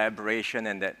human collaboration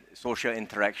and that social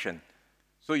interaction.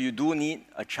 So you do need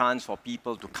a chance for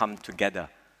people to come together.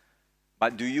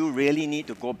 But do you really need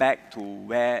to go back to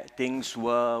where things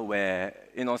were, where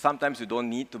sometimes you don't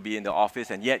need to be in the office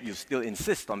and yet you still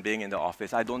insist on being in the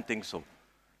office? I don't think so.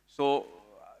 So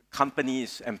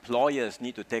companies, employers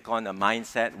need to take on a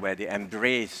mindset where they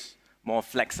embrace more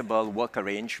flexible work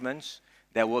arrangements.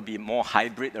 There will be more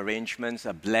hybrid arrangements,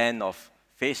 a blend of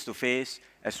face-to-face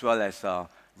as well as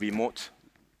remote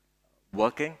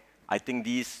working. I think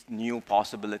these new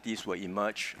possibilities will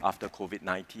emerge after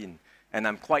COVID-19. And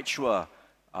I'm quite sure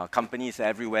companies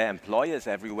everywhere, employers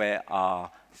everywhere are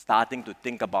starting to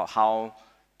think about how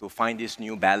to find this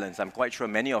new balance. I'm quite sure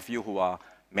many of you who are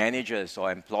managers or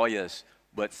employers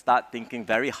would start thinking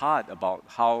very hard about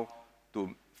how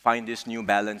to find this new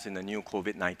balance in the new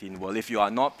COVID-19 world. If you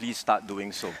are not, please start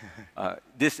doing so.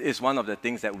 This is one of the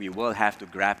things that we will have to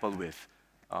grapple with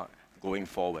going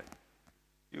forward.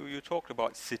 You talked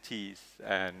about cities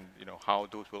and how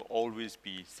those will always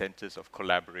be centers of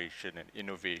collaboration and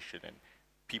innovation, and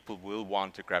people will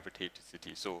want to gravitate to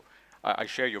cities. So I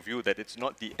share your view that it's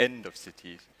not the end of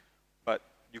cities, but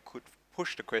you could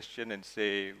push the question and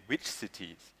say, which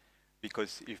cities?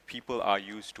 Because if people are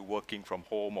used to working from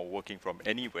home or working from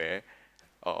anywhere,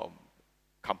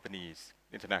 companies,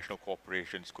 international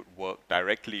corporations could work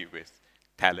directly with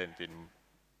talent in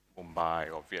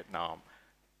Mumbai or Vietnam.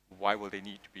 why will they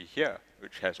need to be here?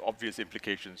 Which has obvious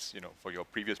implications, for your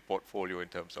previous portfolio in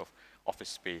terms of office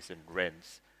space and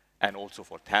rents, and also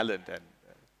for talent. And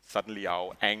suddenly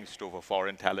our angst over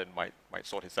foreign talent might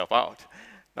sort itself out.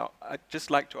 Now, I'd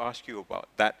just like to ask you about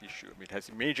that issue. I mean, it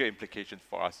has major implications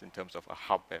for us in terms of a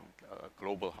hub and a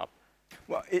global hub.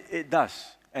 Well, it does.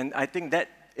 And I think that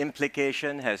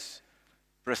implication has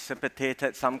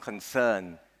precipitated some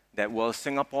concern that will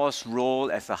Singapore's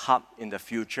role as a hub in the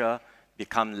future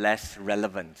become less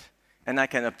relevant? And I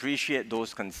can appreciate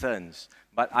those concerns.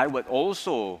 But I would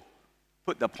also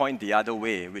put the point the other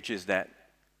way, which is that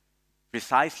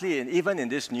precisely, and even in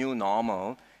this new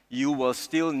normal, you will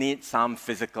still need some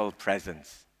physical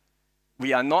presence.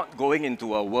 We are not going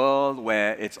into a world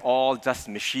where it's all just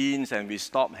machines and we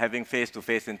stop having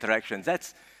face-to-face interactions.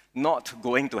 That's not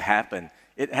going to happen.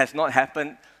 It has not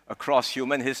happened across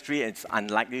human history. It's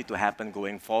unlikely to happen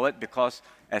going forward because,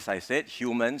 as I said,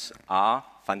 humans are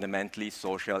fundamentally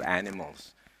social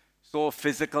animals. So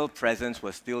physical presence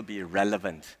will still be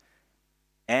relevant.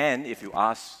 And if you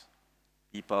ask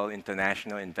people,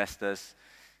 international investors,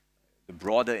 the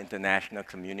broader international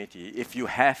community, if you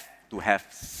have to have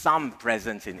some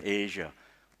presence in Asia,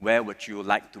 where would you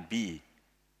like to be?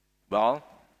 Well,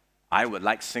 I would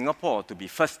like Singapore to be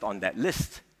first on that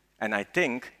list. And I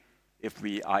think if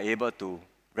we are able to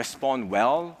respond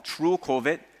well through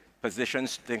COVID,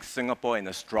 positions Singapore in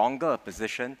a stronger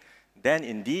position, then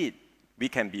indeed we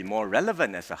can be more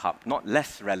relevant as a hub, not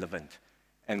less relevant.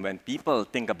 And when people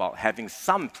think about having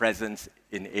some presence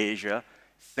in Asia,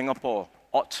 Singapore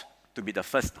ought to be the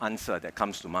first answer that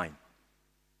comes to mind.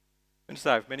 Minister,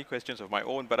 I have many questions of my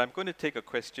own, but I'm going to take a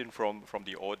question from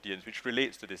the audience, which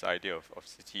relates to this idea of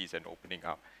cities and opening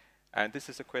up. And this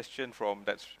is a question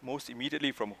that's most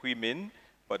immediately from Hui Min,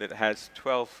 but it has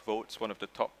 12 votes, one of the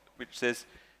top, which says,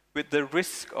 with the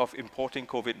risk of importing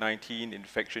COVID-19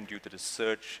 infection due to the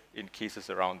surge in cases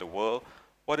around the world,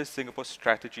 what is Singapore's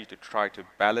strategy to try to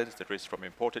balance the risk from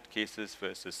imported cases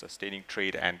versus sustaining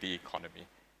trade and the economy?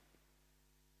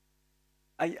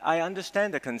 I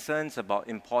understand the concerns about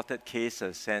imported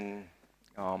cases, and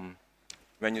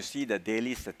when you see the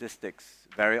daily statistics,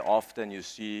 very often you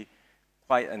see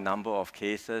quite a number of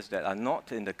cases that are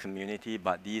not in the community,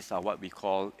 but these are what we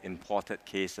call imported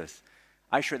cases.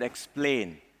 I should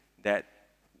explain that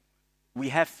we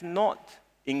have not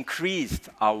increased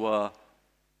our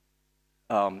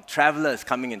travelers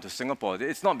coming into Singapore.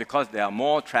 It's not because there are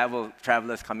more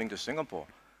travelers coming to Singapore.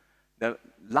 The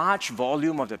large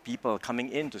volume of the people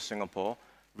coming into Singapore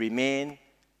remain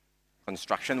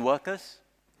construction workers.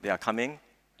 They are coming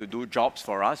to do jobs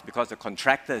for us because the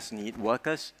contractors need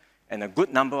workers, and a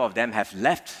good number of them have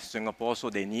left Singapore, so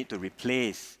they need to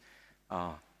replace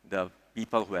the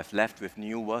people who have left with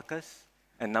new workers.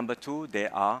 And number two,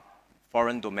 there are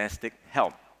foreign domestic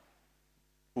help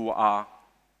who are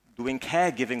doing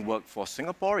caregiving work for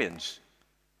Singaporeans.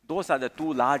 Those are the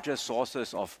two largest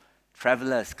sources of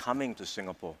travelers coming to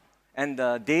Singapore. And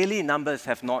the daily numbers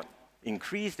have not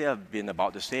increased. They have been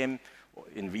about the same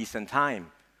in recent time.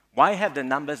 Why have the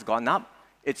numbers gone up?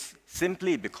 It's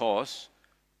simply because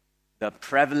the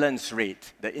prevalence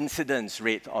rate, the incidence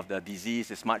rate of the disease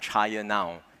is much higher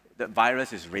now. The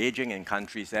virus is raging in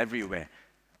countries everywhere.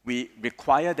 We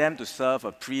require them to serve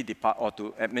a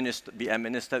be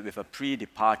administered with a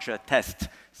pre-departure test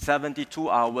 72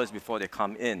 hours before they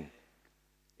come in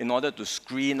order to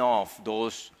screen off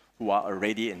those who are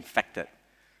already infected.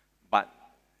 But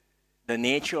the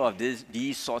nature of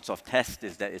these sorts of tests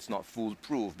is that it's not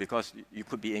foolproof because you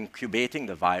could be incubating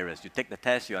the virus. You take the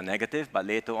test, you are negative, but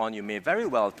later on you may very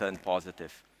well turn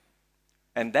positive.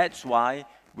 And that's why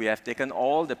we have taken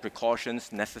all the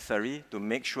precautions necessary to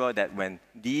make sure that when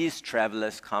these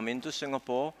travelers come into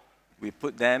Singapore, we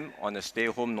put them on a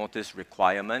stay-home notice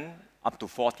requirement, up to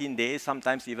 14 days,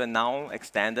 sometimes even now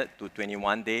extended to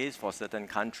 21 days for certain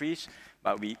countries,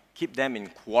 but we keep them in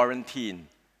quarantine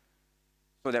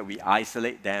so that we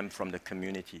isolate them from the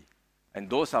community. And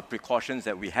those are precautions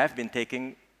that we have been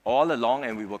taking all along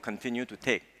and we will continue to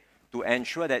take to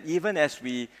ensure that even as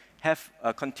we have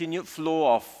a continued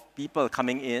flow of people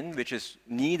coming in, which is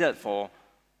needed for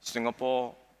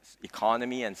Singapore's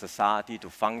economy and society to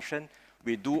function,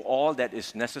 we do all that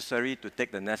is necessary to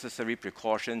take the necessary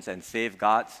precautions and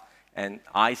safeguards and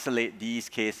isolate these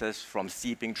cases from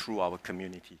seeping through our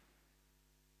community.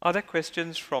 Are there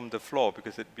questions from the floor?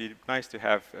 Because it'd be nice to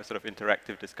have a sort of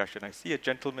interactive discussion. I see a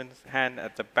gentleman's hand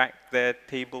at the back there,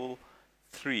 table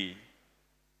 3.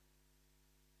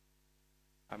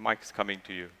 A mic's coming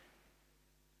to you.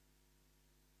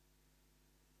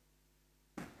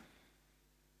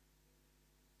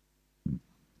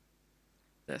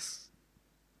 Yes.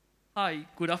 Hi,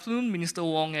 good afternoon, Minister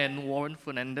Wong and Warren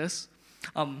Fernandez.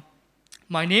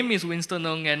 My name is Winston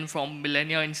Ng and from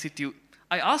Millennia Institute.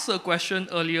 I asked a question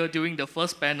earlier during the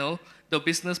first panel, the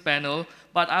business panel,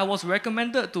 but I was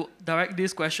recommended to direct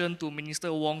this question to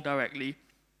Minister Wong directly.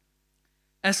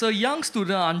 As a young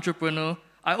student entrepreneur,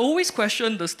 I always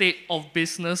question the state of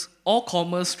business or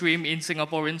commerce stream in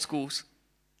Singaporean schools.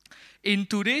 In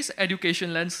today's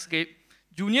education landscape,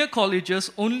 junior colleges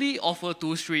only offer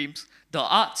two streams, the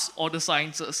arts or the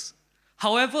sciences.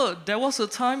 However, there was a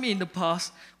time in the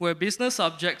past where business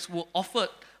subjects were offered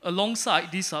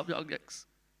alongside these subjects.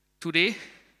 Today,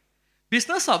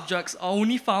 business subjects are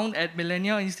only found at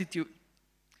Millennia Institute.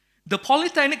 The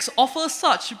polytechnics offer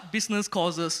such business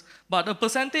courses, but a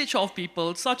percentage of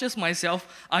people, such as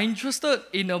myself, are interested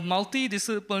in a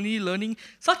multidisciplinary learning,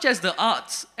 such as the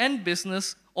arts and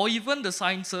business, or even the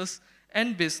sciences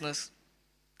and business.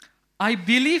 I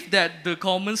believe that the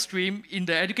common stream in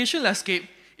the education landscape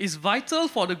is vital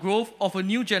for the growth of a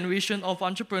new generation of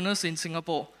entrepreneurs in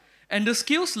Singapore, and the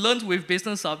skills learned with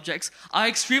business subjects are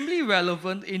extremely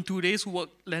relevant in today's work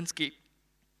landscape.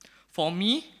 For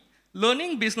me,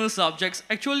 learning business subjects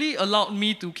actually allowed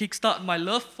me to kickstart my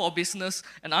love for business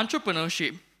and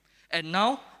entrepreneurship. And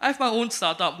now, I have my own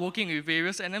startup working with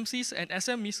various NMCs and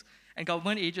SMEs and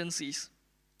government agencies.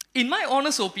 In my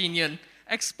honest opinion,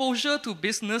 exposure to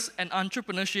business and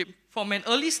entrepreneurship from an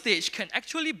early stage can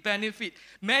actually benefit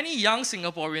many young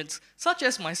Singaporeans, such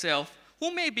as myself,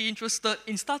 who may be interested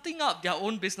in starting up their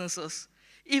own businesses.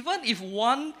 Even if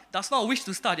one does not wish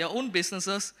to start their own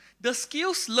businesses, the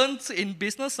skills learned in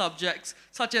business subjects,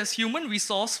 such as human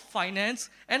resource, finance,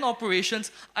 and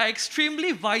operations, are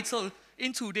extremely vital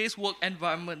in today's work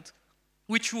environment,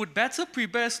 which would better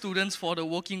prepare students for the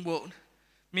working world.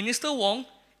 Minister Wong,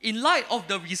 in light of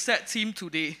the reset theme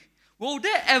today, will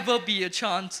there ever be a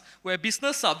chance where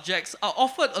business subjects are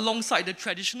offered alongside the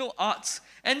traditional arts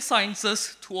and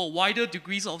sciences to a wider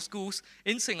degrees of schools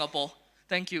in Singapore?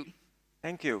 Thank you.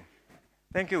 Thank you.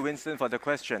 Thank you, Winston, for the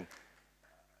question.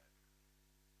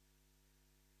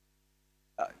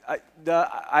 The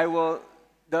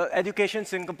education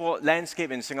Singapore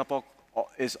landscape in Singapore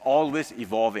is always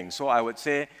evolving. So I would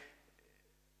say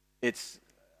it's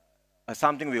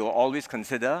something we will always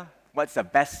consider. What's the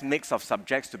best mix of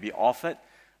subjects to be offered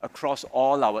across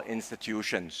all our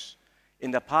institutions?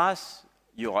 In the past,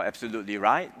 you are absolutely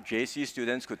right. JC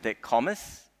students could take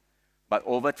commerce, but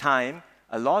over time,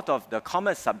 a lot of the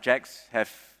commerce subjects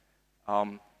have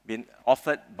been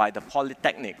offered by the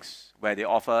polytechnics, where they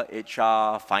offer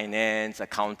HR, finance,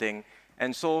 accounting.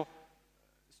 And so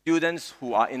students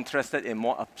who are interested in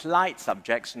more applied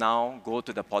subjects now go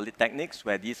to the polytechnics,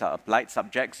 where these are applied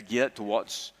subjects geared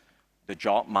towards the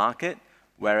job market,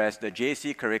 whereas the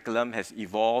JC curriculum has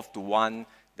evolved to one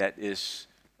that is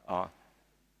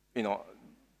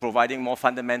providing more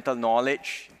fundamental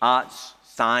knowledge, arts,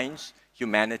 science,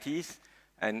 humanities,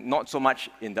 and not so much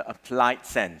in the applied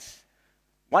sense.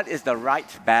 What is the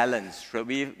right balance? Should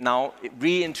we now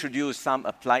reintroduce some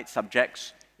applied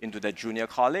subjects into the junior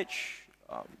college?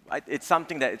 It's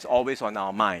something that is always on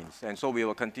our minds, and so we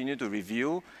will continue to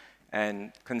review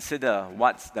and consider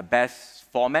what's the best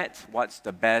format, what's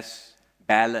the best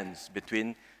balance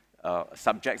between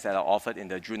subjects that are offered in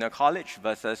the junior college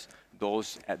versus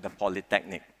those at the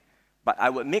polytechnic. But I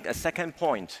would make a second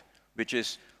point, which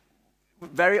is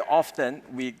very often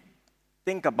we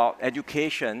think about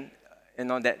education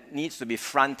that needs to be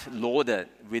front-loaded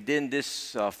within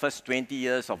this first 20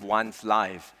 years of one's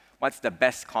life. What's the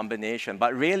best combination?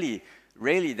 But really,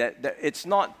 it's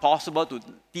not possible to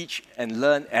teach and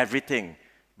learn everything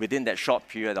within that short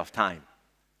period of time.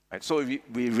 Right? So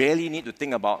we really need to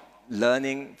think about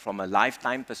learning from a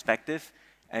lifetime perspective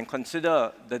and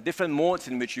consider the different modes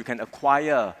in which you can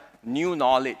acquire new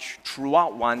knowledge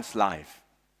throughout one's life.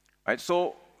 Right?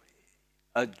 So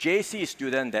a JC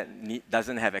student that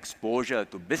doesn't have exposure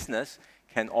to business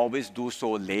can always do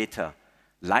so later.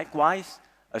 Likewise,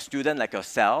 a student like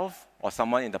yourself or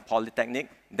someone in the polytechnic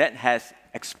that has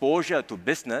exposure to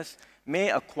business may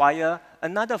acquire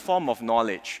another form of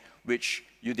knowledge which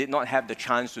you did not have the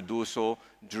chance to do so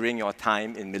during your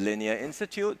time in Millennia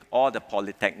Institute or the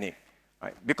polytechnic.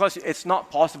 Right? Because it's not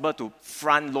possible to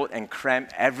front load and cram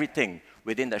everything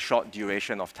within the short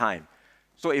duration of time.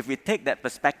 So if we take that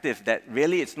perspective that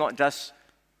really it's not just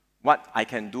what I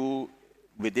can do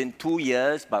within 2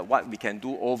 years, but what we can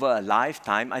do over a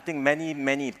lifetime, I think many,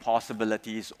 many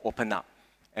possibilities open up.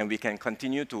 And we can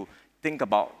continue to think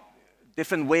about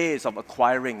different ways of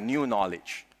acquiring new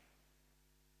knowledge.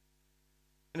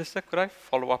 Minister, could I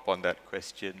follow up on that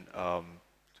question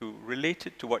to relate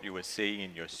it to what you were saying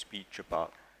in your speech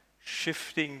about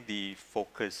shifting the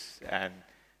focus and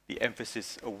the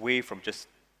emphasis away from just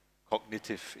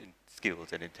cognitive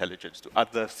skills and intelligence to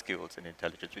other skills and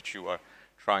intelligence, which you are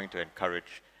trying to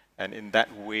encourage, and in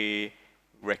that way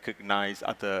recognize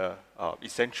other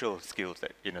essential skills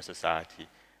that in a society,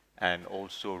 and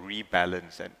also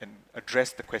rebalance and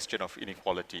address the question of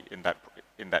inequality in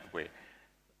that way.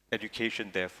 Education,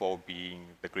 therefore, being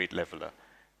the great leveler.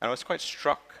 And I was quite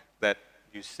struck that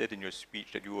you said in your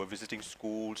speech that you were visiting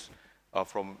schools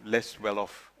from less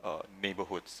well-off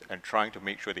neighborhoods and trying to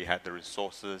make sure they had the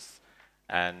resources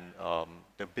and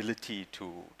the ability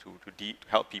to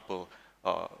help people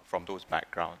from those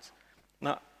backgrounds.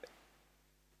 Now,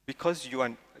 because you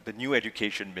are the new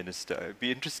education minister, it'd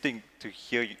be interesting to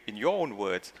hear in your own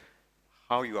words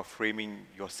how you are framing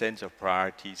your sense of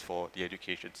priorities for the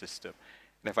education system.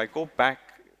 And if I go back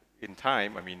in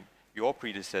time, I mean, your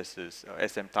predecessors,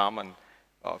 S.M. Tharman,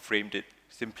 framed it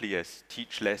simply as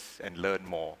teach less and learn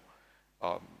more.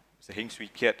 So Heng Swee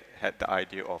Keat had the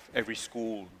idea of every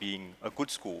school being a good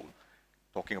school,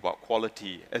 talking about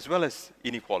quality as well as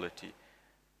inequality.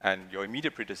 And your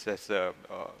immediate predecessor,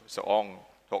 Sir Ong,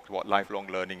 talked about lifelong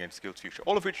learning and skills future,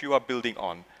 all of which you are building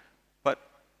on. But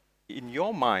in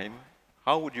your mind,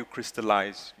 how would you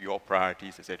crystallize your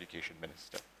priorities as education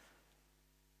minister?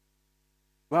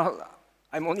 Well,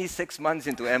 I'm only 6 months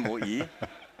into MOE,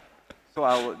 so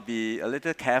I would be a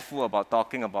little careful about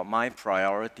talking about my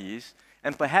priorities.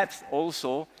 And perhaps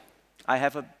also, I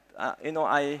have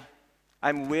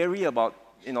I'm wary about,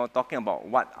 talking about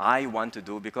what I want to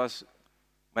do, because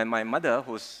when my mother,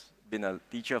 who's been a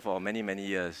teacher for many, many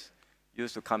years,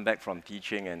 used to come back from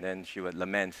teaching and then she would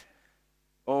lament,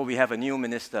 oh, we have a new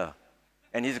minister,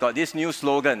 and he's got this new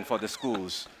slogan for the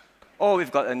schools. Oh,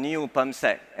 we've got a new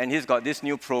PERMSEC, and he's got this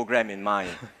new program in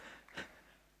mind.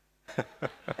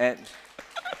 and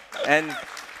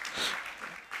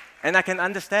I can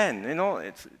understand,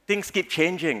 things keep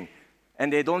changing,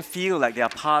 and they don't feel like they are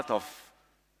part of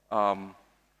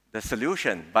the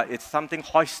solution, but it's something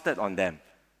hoisted on them.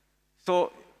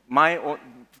 So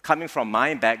coming from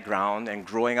my background and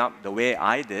growing up the way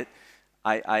I did,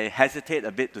 I hesitate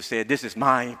a bit to say this is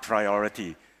my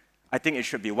priority. I think it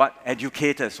should be what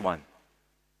educators want.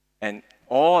 And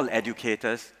all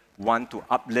educators want to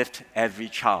uplift every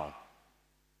child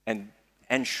and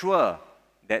ensure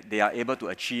that they are able to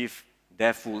achieve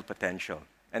their full potential.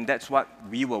 And that's what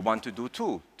we will want to do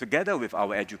too, together with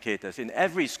our educators in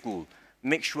every school,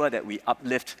 make sure that we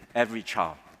uplift every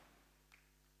child.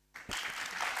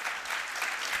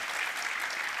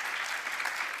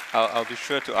 I'll be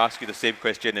sure to ask you the same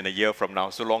question in a year from now,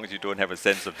 so long as you don't have a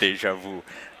sense of déjà vu.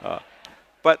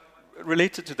 But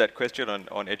related to that question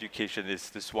on education is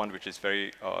this one which is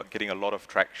getting a lot of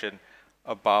traction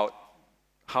about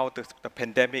how the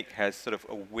pandemic has sort of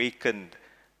awakened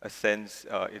a sense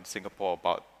in Singapore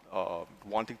about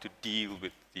wanting to deal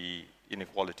with the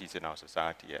inequalities in our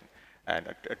society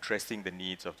and addressing the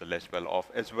needs of the less well-off,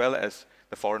 as well as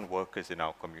the foreign workers in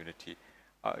our community.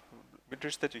 I'm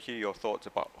interested to hear your thoughts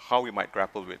about how we might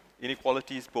grapple with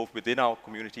inequalities both within our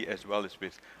community as well as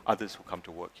with others who come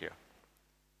to work here.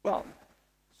 Well,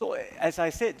 so as I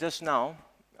said just now,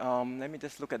 let me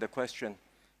just look at the question.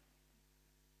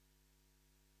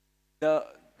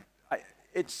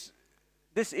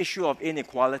 This issue of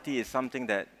inequality is something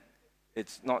that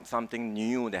it's not something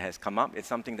new that has come up. It's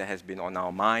something that has been on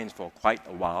our minds for quite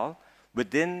a while.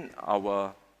 Within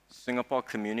our Singapore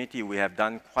community, we have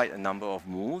done quite a number of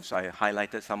moves. I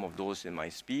highlighted some of those in my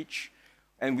speech.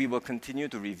 And we will continue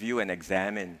to review and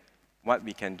examine what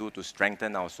we can do to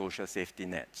strengthen our social safety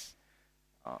nets,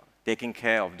 taking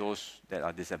care of those that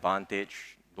are disadvantaged,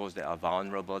 those that are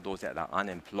vulnerable, those that are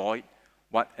unemployed,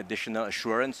 what additional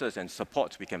assurances and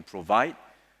supports we can provide,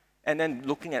 and then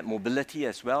looking at mobility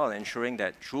as well, ensuring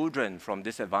that children from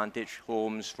disadvantaged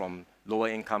homes, from lower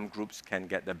income groups can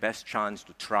get the best chance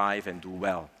to thrive and do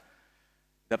well.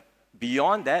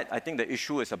 Beyond that, I think the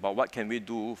issue is about what can we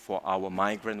do for our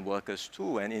migrant workers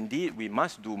too, and indeed we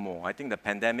must do more. I think the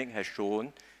pandemic has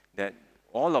shown that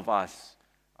all of us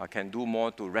can do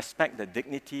more to respect the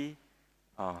dignity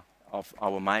of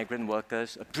our migrant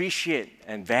workers, appreciate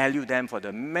and value them for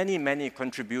the many, many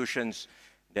contributions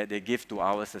that they give to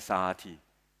our society.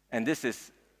 And this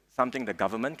is something the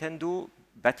government can do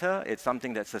better. It's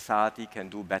something that society can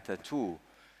do better too.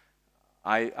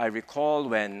 I recall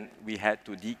when we had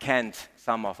to decant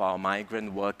some of our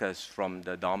migrant workers from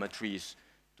the dormitories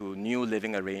to new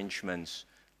living arrangements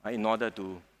in order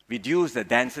to reduce the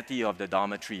density of the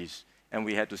dormitories. And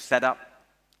we had to set up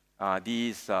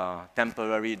these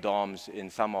temporary dorms in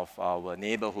some of our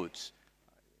neighborhoods.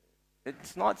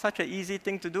 It's not such an easy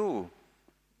thing to do.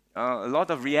 a lot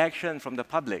of reaction from the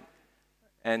public.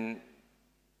 And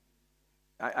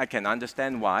I can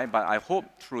understand why, but I hope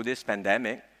through this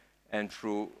pandemic and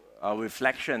through our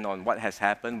reflection on what has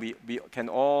happened, we can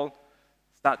all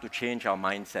start to change our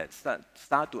mindset,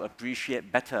 start to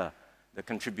appreciate better the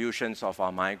contributions of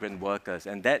our migrant workers.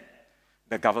 And that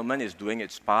the government is doing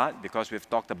its part, because we've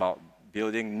talked about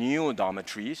building new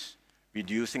dormitories,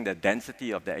 reducing the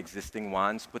density of the existing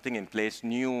ones, putting in place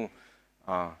new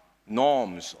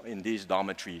norms in these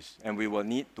dormitories. And we will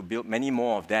need to build many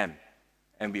more of them.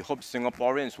 And we hope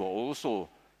Singaporeans will also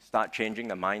start changing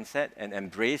the mindset and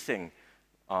embracing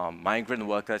migrant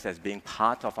workers as being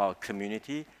part of our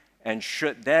community. And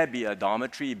should there be a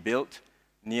dormitory built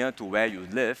near to where you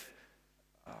live,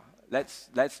 let's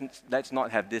not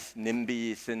have this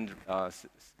NIMBY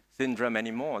syndrome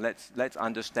anymore. Let's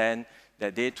understand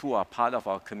that they too are part of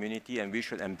our community and we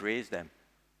should embrace them.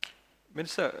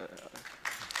 Minister,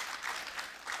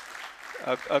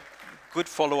 a good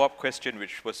follow-up question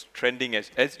which was trending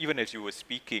even as you were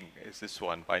speaking is this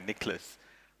one by Nicholas.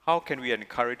 How can we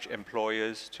encourage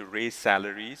employers to raise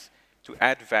salaries, to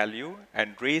add value,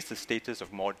 and raise the status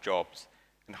of more jobs?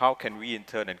 And how can we in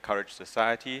turn encourage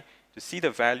society to see the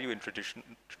value in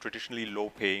traditionally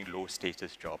low-paying,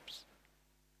 low-status jobs?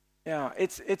 Yeah,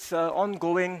 it's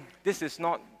ongoing. This is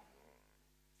not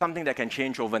something that can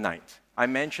change overnight. I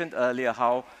mentioned earlier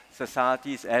how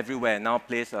societies everywhere now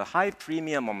place a high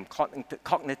premium on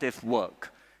cognitive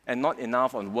work and not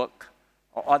enough on work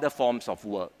or other forms of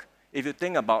work. If you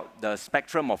think about the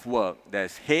spectrum of work,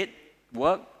 there's head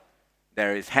work,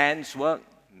 there is hands work,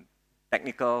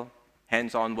 technical,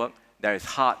 hands-on work, there is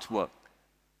heart work,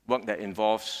 work that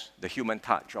involves the human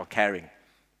touch or caring.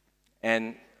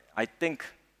 And I think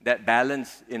that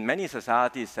balance in many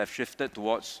societies have shifted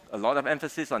towards a lot of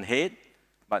emphasis on head,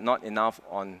 but not enough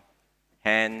on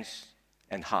hands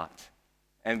and heart.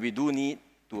 And we do need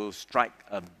to strike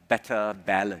a better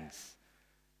balance.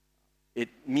 It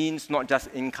means not just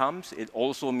incomes, it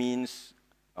also means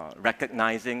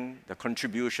recognizing the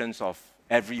contributions of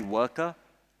every worker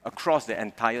across the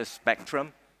entire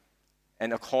spectrum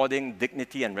and according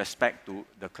dignity and respect to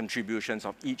the contributions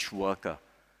of each worker.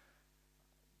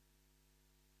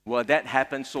 Will that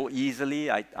happen so easily?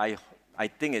 I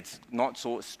think it's not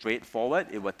so straightforward.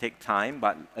 It will take time,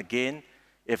 but again,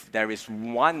 if there is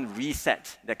one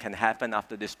reset that can happen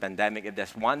after this pandemic, if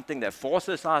there's one thing that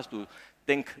forces us to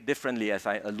think differently, as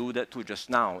I alluded to just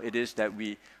now, it is that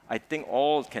I think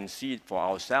all can see for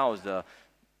ourselves the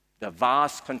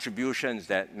vast contributions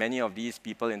that many of these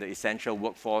people in the essential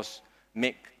workforce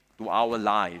make to our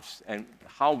lives and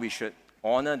how we should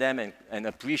honor them and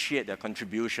appreciate their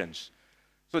contributions.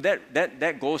 So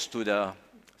that goes to the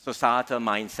societal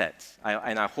mindset,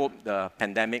 and I hope the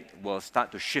pandemic will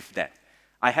start to shift that.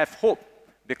 I have hope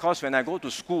because when I go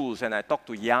to schools and I talk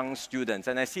to young students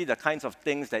and I see the kinds of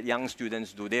things that young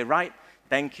students do, they write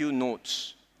thank you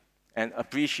notes and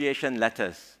appreciation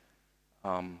letters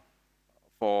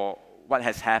for what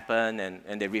has happened,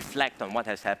 and they reflect on what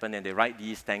has happened and they write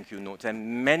these thank you notes.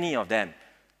 And many of them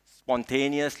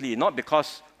spontaneously, not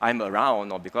because I'm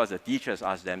around or because the teachers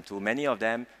ask them to, many of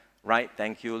them write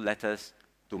thank you letters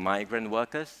to migrant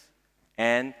workers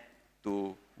and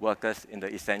to workers in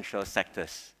the essential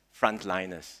sectors,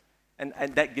 frontliners. And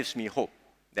that gives me hope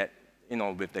that,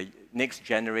 with the next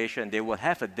generation, they will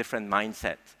have a different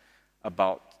mindset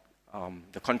about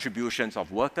the contributions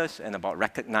of workers and about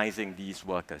recognizing these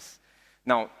workers.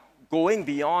 Now, going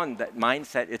beyond that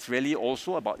mindset, it's really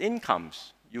also about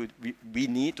incomes. We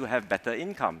need to have better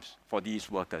incomes for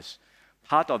these workers.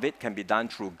 Part of it can be done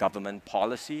through government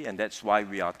policy, and that's why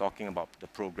we are talking about the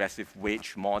progressive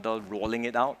wage model, rolling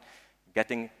it out,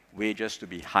 getting wages to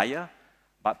be higher.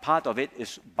 But part of it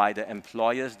is by the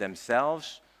employers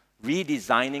themselves,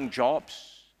 redesigning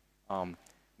jobs,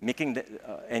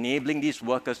 enabling these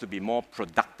workers to be more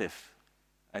productive.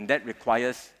 And that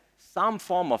requires some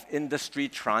form of industry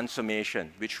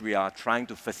transformation, which we are trying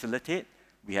to facilitate.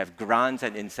 We have grants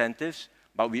and incentives,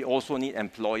 but we also need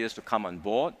employers to come on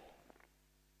board.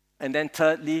 And then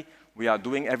thirdly, we are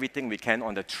doing everything we can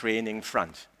on the training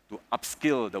front to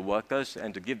upskill the workers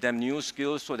and to give them new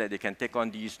skills so that they can take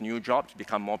on these new jobs,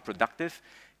 become more productive,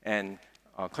 and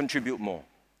contribute more.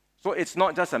 So it's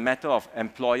not just a matter of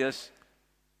employers,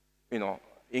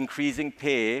 increasing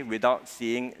pay without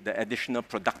seeing the additional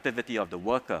productivity of the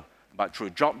worker, but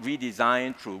through job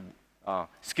redesign, through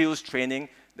skills training,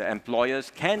 the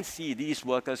employers can see these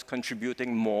workers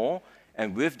contributing more,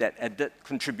 and with that added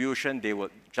contribution, they will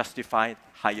justify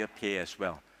higher pay as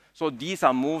well. So these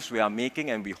are moves we are making,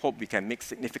 and we hope we can make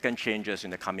significant changes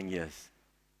in the coming years.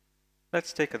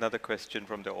 Let's take another question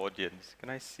from the audience. Can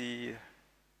I see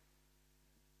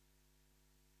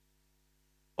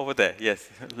Over there, yes,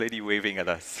 lady waving at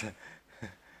us.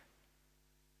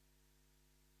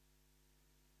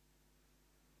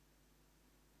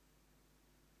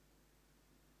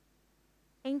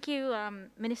 Thank you,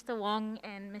 Minister Wong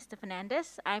and Mr.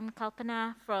 Fernandez. I'm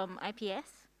Kalpana from IPS.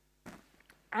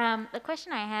 The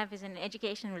question I have is an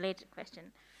education-related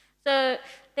question. So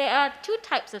there are two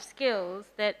types of skills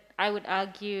that I would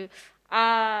argue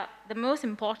are the most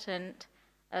important,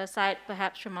 aside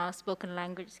perhaps from our spoken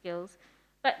language skills.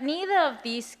 But neither of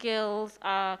these skills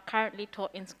are currently taught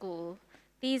in school.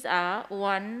 These are,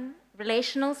 one,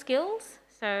 relational skills,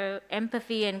 so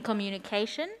empathy and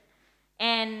communication.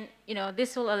 And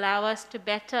this will allow us to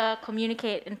better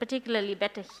communicate and particularly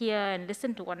better hear and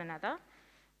listen to one another.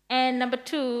 And number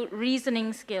two,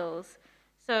 reasoning skills.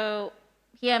 So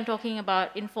here I'm talking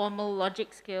about informal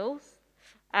logic skills,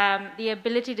 the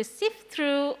ability to sift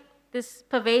through this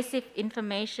pervasive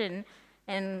information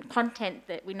and content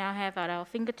that we now have at our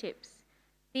fingertips.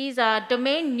 These are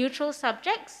domain-neutral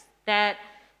subjects that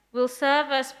will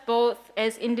serve us both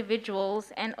as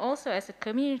individuals and also as a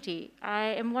community. I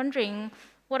am wondering,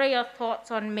 what are your thoughts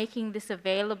on making this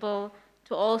available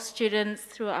to all students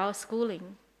through our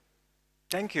schooling?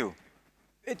 Thank you.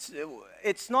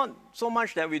 It's not so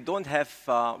much that we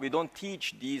don't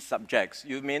teach these subjects.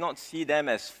 You may not see them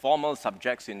as formal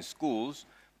subjects in schools,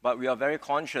 but we are very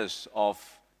conscious of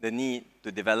the need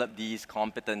to develop these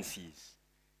competencies.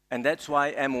 And that's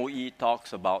why MOE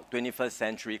talks about 21st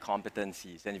century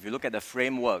competencies. And if you look at the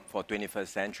framework for 21st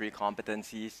century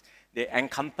competencies, they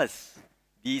encompass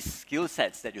these skill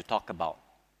sets that you talk about.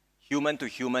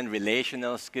 Human-to-human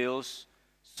relational skills,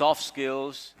 soft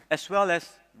skills, as well as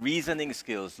reasoning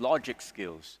skills, logic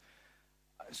skills.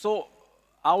 So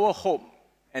our hope,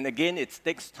 and again, it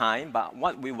takes time, but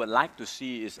what we would like to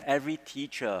see is every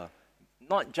teacher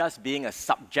not just being a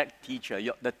subject teacher.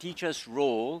 The teacher's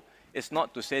role is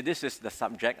not to say, this is the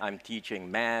subject I'm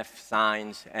teaching, math,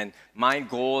 science, and my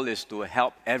goal is to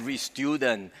help every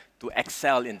student to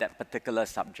excel in that particular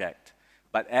subject.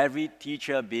 But every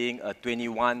teacher being a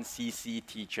 21cc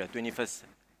teacher, 21st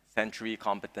century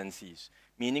competencies,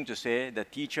 meaning to say the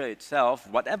teacher itself,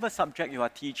 whatever subject you are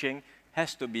teaching,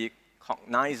 has to be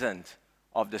cognizant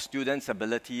of the student's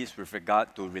abilities with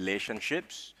regard to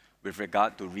relationships, with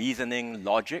regard to reasoning,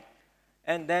 logic,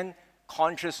 and then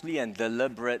consciously and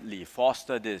deliberately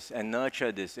foster this and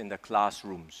nurture this in the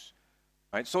classrooms.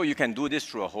 Right? So you can do this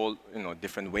through a whole,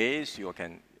 different ways. You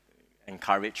can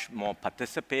encourage more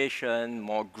participation,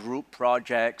 more group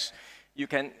projects. You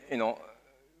can,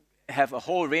 have a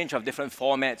whole range of different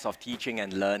formats of teaching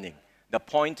and learning. The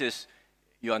point is,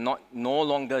 you are no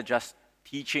longer just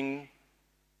teaching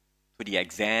to the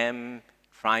exam,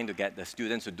 trying to get the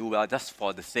students to do well just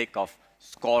for the sake of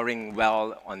scoring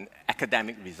well on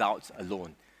academic results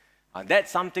alone. That's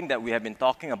something that we have been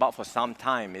talking about for some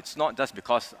time. It's not just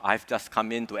because I've just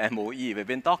come into MOE. We've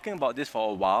been talking about this for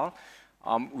a while.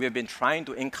 We've been trying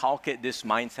to inculcate this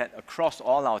mindset across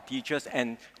all our teachers,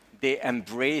 and they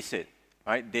embrace it.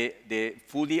 Right? They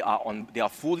are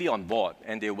fully on board,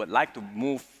 and they would like to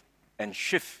move and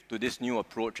shift to this new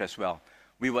approach as well.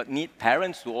 We would need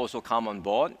parents to also come on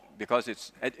board, because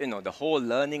it's, the whole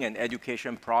learning and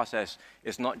education process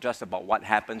is not just about what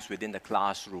happens within the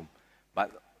classroom. But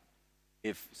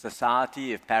if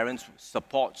society, if parents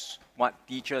supports what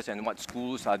teachers and what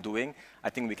schools are doing, I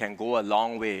think we can go a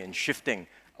long way in shifting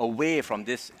away from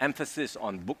this emphasis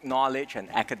on book knowledge and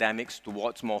academics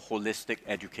towards more holistic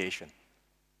education.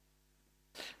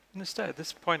 Minister, at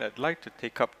this point, I'd like to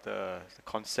take up the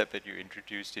concept that you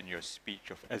introduced in your speech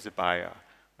of Azabaya.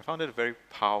 I found it a very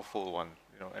powerful one,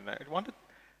 and I wondered,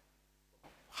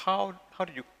 how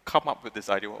did you come up with this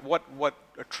idea? What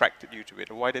attracted you to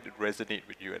it? Why did it resonate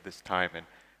with you at this time? And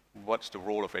what's the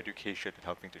role of education in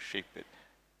helping to shape it?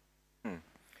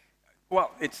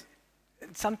 Well, it's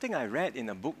something I read in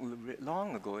a book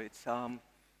long ago.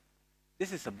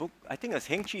 This is a book, I think it's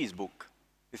Heng Chi's book.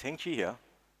 Is Heng Chi here?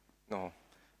 No.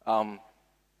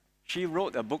 She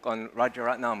wrote a book on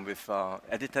Rajaratnam with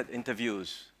edited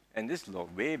interviews, and this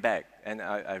looked way back. And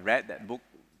I read that book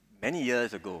many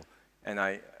years ago, and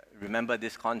I remember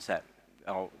this concept.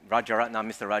 Mr.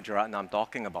 Rajaratnam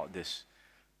talking about this.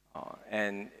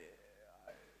 And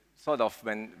sort of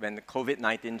when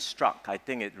COVID-19 struck, I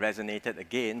think it resonated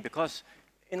again, because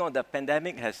the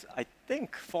pandemic has, I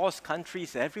think, forced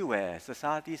countries everywhere,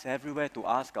 societies everywhere to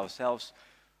ask ourselves,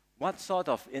 what sort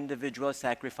of individual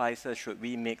sacrifices should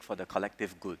we make for the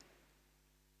collective good?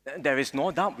 There is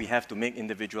no doubt we have to make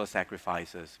individual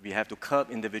sacrifices. We have to curb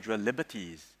individual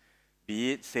liberties,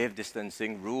 be it safe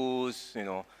distancing rules,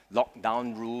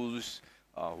 lockdown rules,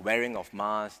 wearing of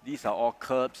masks. These are all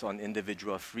curbs on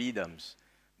individual freedoms.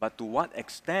 but to what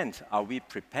extent are we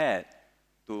prepared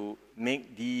to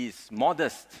make these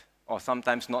modest, or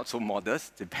sometimes not so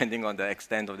modest, depending on the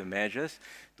extent of the measures,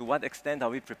 to what extent are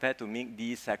we prepared to make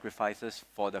these sacrifices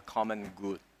for the common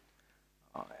good?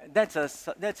 That's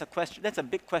a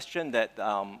big question that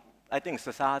I think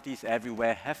societies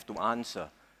everywhere have to answer.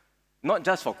 Not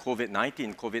just for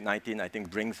COVID-19. COVID-19, I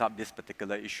think, brings up this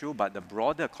particular issue, but the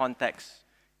broader context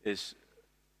is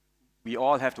we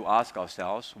all have to ask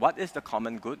ourselves, what is the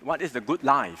common good? What is the good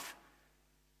life?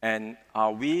 And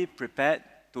are we prepared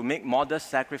to make modest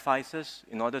sacrifices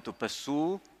in order to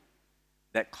pursue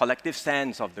that collective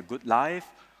sense of the good life?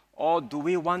 Or do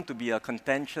we want to be a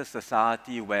contentious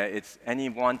society where it's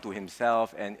anyone to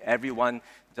himself and everyone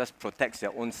just protects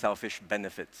their own selfish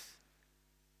benefits?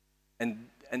 And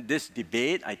this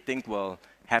debate, I think, will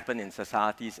happen in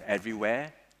societies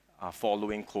everywhere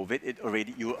following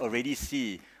COVID. You already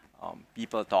see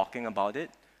people talking about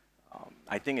it.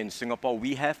 I think in Singapore,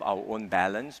 we have our own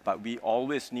balance, but we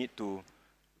always need to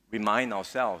remind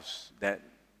ourselves that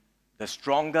the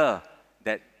stronger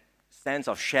that sense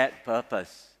of shared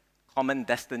purpose, common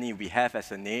destiny we have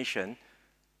as a nation,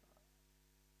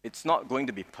 it's not going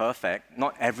to be perfect.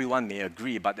 Not everyone may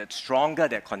agree, but the stronger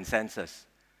that consensus,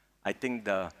 I think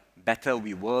the better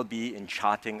we will be in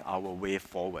charting our way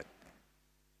forward.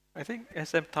 I think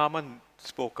SM Tharman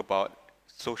spoke about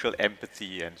social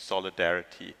empathy and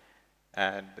solidarity.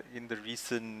 And in the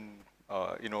recent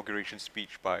inauguration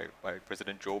speech by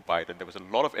President Joe Biden, there was a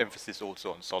lot of emphasis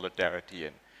also on solidarity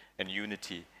and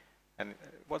unity. And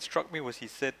what struck me was he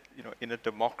said, in a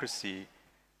democracy,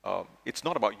 it's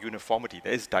not about uniformity.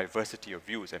 There is diversity of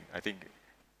views. And I think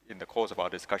in the course of our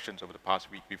discussions over the past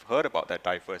week, we've heard about that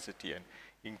diversity and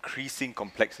increasing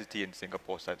complexity in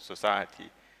Singapore's society.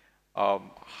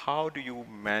 How do you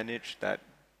manage that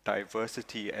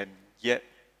diversity and yet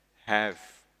have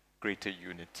greater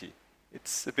unity?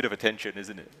 It's a bit of a tension,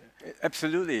 isn't it?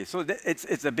 Absolutely. So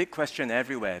it's a big question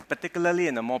everywhere, particularly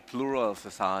in a more plural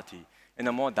society, in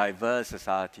a more diverse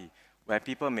society, where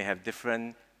people may have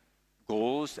different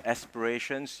goals,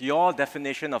 aspirations. Your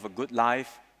definition of a good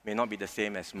life may not be the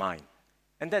same as mine.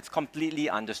 And that's completely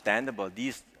understandable.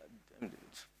 It's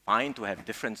fine to have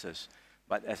differences.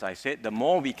 But as I said, the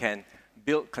more we can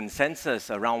build consensus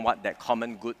around what that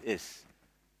common good is,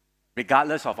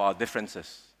 regardless of our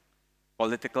differences,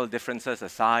 political differences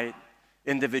aside,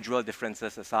 individual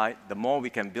differences aside, the more we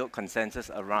can build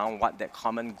consensus around what that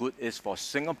common good is for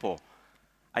Singapore,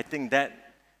 I think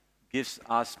that gives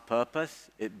us purpose,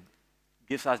 it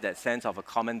gives us that sense of a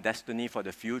common destiny for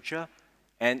the future,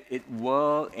 and it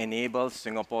will enable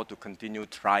Singapore to continue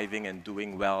thriving and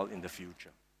doing well in the future.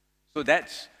 So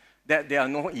there are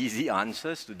no easy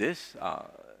answers to this.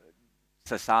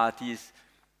 Societies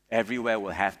everywhere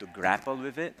will have to grapple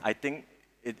with it. I think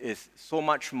it is so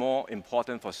much more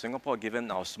important for Singapore, given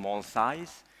our small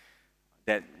size,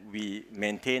 that we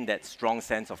maintain that strong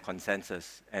sense of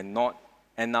consensus and not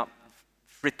end up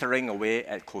frittering away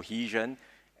at cohesion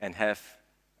and have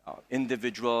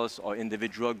individuals or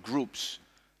individual groups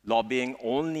lobbying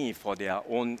only for their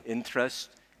own interests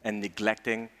and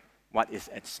neglecting what is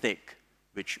at stake,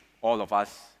 which all of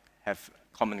us have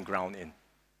common ground in.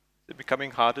 Is it becoming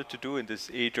harder to do in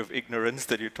this age of ignorance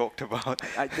that you talked about?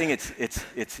 I think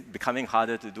it's becoming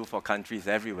harder to do for countries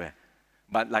everywhere.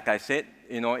 But like I said,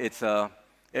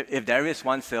 if there is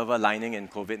one silver lining in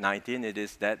COVID-19, it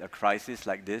is that a crisis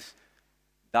like this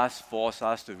does force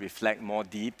us to reflect more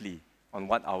deeply on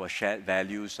what our shared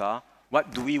values are.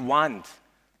 What do we want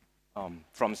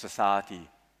from society?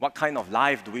 What kind of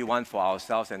life do we want for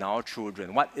ourselves and our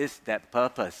children? What is that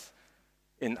purpose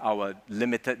in our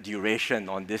limited duration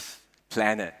on this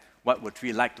planet? What would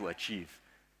we like to achieve?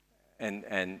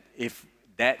 And if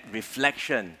that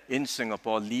reflection in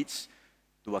Singapore leads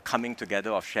to a coming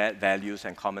together of shared values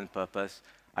and common purpose,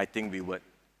 I think we would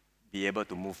be able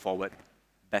to move forward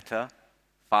better,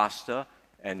 faster,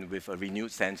 and with a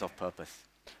renewed sense of purpose.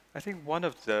 I think one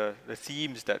of the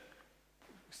themes that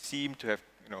seem to have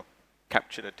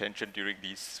captured attention during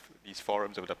these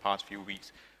forums over the past few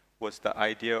weeks was the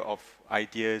idea of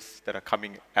ideas that are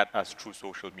coming at us through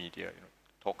social media.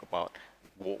 Talk about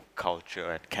woke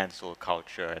culture and cancel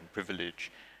culture and privilege.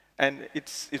 And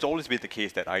it's always been the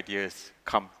case that ideas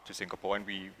come to Singapore and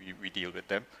we deal with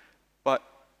them. But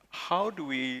how do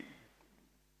we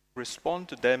respond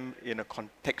to them in a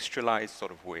contextualized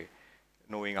sort of way,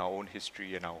 knowing our own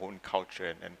history and our own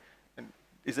culture? And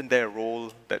isn't there a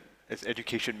role that, as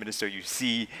education minister, you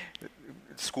see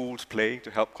schools playing to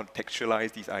help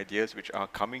contextualize these ideas which are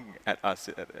coming at us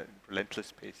at a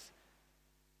relentless pace?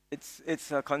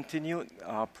 It's a continued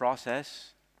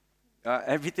process.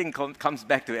 everything comes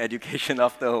back to education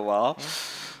after a while.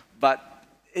 But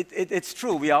it's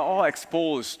true, we are all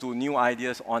exposed to new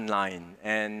ideas online,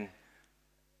 and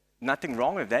nothing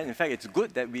wrong with that. In fact, it's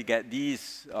good that we get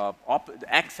these,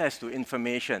 access to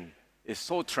information is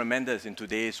so tremendous in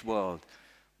today's world.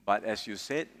 But as you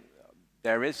said,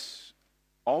 there is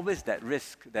always that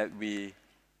risk that we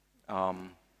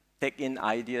take in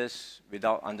ideas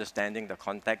without understanding the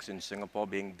context in Singapore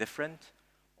being different,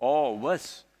 or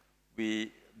worse,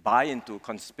 we buy into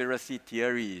conspiracy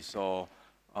theories or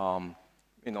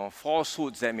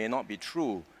falsehoods that may not be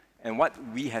true. And what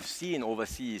we have seen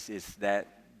overseas is that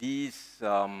these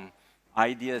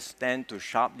ideas tend to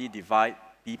sharply divide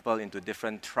people into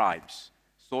different tribes,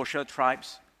 social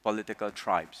tribes, political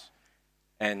tribes.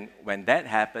 And when that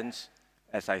happens,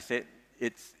 as I said,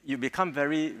 you become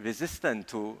very resistant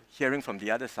to hearing from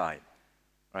the other side,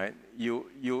 right?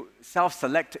 You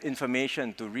self-select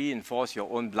information to reinforce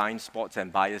your own blind spots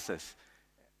and biases.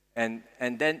 And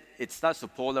then it starts to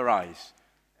polarize.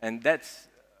 And that's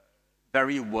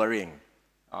very worrying.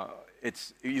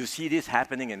 You see this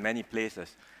happening in many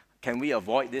places. Can we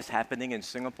avoid this happening in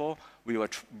Singapore?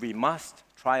 We must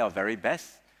try our very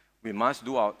best. We must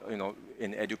do our,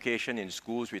 in education, in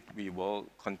schools, we will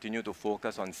continue to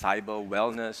focus on cyber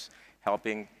wellness,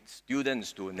 helping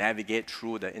students to navigate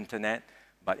through the internet.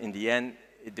 But in the end,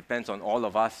 it depends on all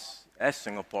of us as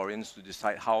Singaporeans to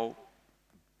decide how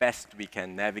best we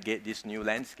can navigate this new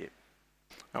landscape.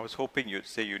 I was hoping you'd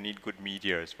say you need good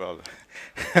media as well.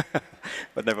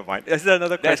 But never mind. Is there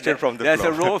another question from the floor? There's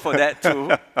a role for that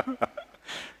too.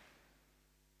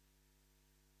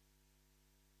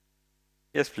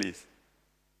 Yes, please.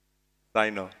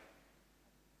 Zainal.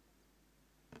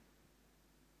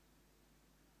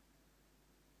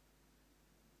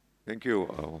 Thank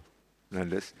you,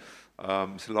 Fernandes.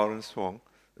 Mr. Lawrence Wong,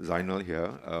 Zainal here.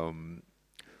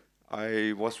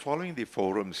 I was following the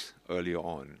forums earlier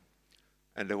on,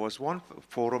 and there was one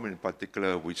forum in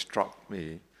particular which struck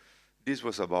me. This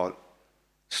was about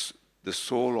the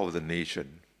soul of the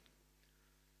nation.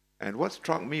 And what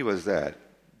struck me was that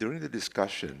during the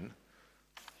discussion,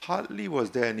 hardly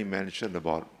was there any mention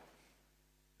about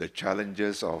the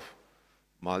challenges of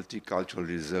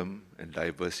multiculturalism and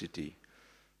diversity,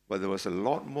 but there was a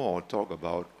lot more talk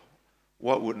about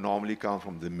what would normally come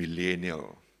from the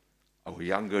millennial, our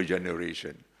younger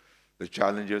generation, the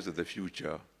challenges of the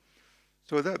future.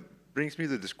 So that brings me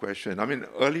to this question. I mean,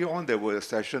 earlier on there was a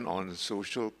session on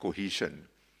social cohesion,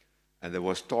 and there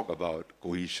was talk about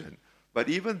cohesion. But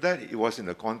even that, it was in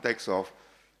the context of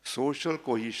social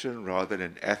cohesion rather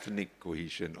than ethnic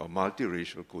cohesion or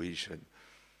multiracial cohesion.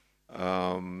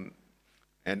 And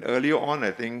earlier on,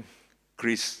 I think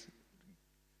Chris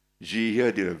G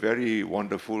here did a very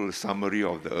wonderful summary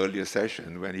of the earlier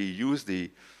session when he used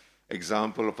the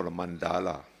example of a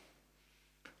mandala.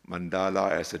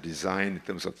 Mandala as a design in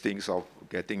terms of things of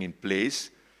getting in place,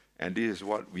 and this is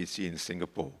what we see in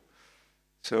Singapore.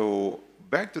 So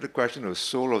back to the question of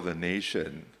soul of the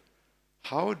nation,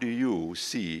 how do you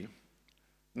see,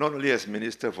 not only as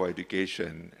Minister for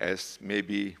Education, as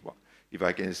maybe, if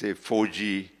I can say,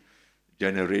 4G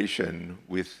generation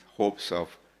with hopes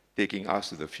of taking us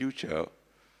to the future,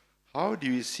 how do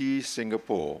you see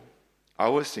Singapore,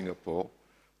 our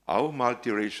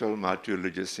multiracial,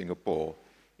 multi-religious Singapore,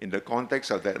 in the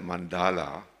context of that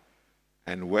mandala,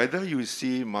 and whether you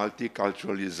see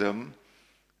multiculturalism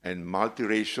and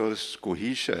multiracial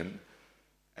cohesion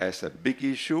as a big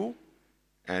issue,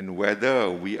 and whether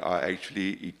we are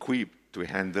actually equipped to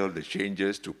handle the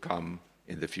changes to come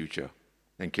in the future.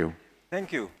 Thank you.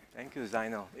 Thank you. Thank you,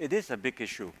 Zainal. It is a big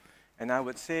issue. And I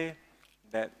would say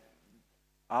that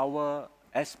our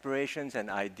aspirations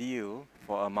and ideal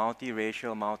for a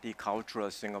multiracial,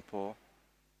 multicultural Singapore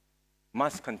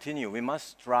must continue. We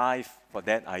must strive for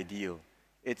that ideal.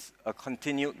 It's a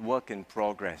continued work in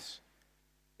progress.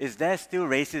 Is there still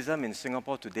racism in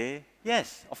Singapore today?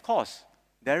 Yes, of course,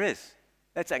 there is.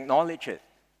 Let's acknowledge it.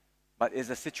 But is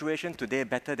the situation today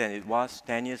better than it was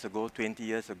 10 years ago, 20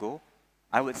 years ago?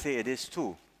 I would say it is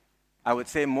too. I would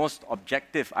say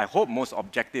I hope most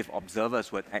objective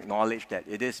observers would acknowledge that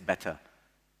it is better.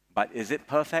 But is it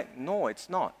perfect? No, it's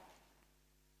not.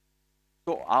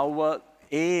 So our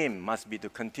aim must be to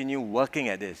continue working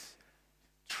at this,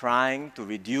 trying to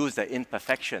reduce the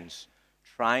imperfections,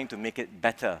 trying to make it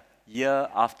better year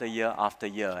after year after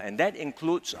year. And that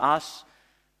includes us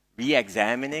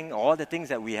re-examining all the things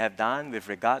that we have done with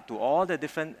regard to all the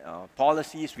different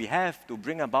policies we have to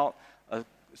bring about a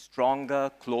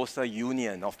stronger, closer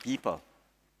union of people.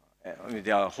 I mean,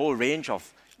 there are a whole range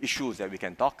of issues that we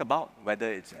can talk about,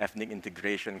 whether it's ethnic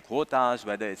integration quotas,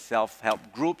 whether it's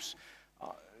self-help groups.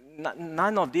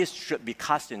 none of this should be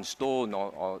cast in stone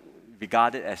or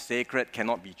regarded as sacred,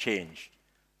 cannot be changed,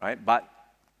 right? But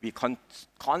we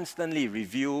constantly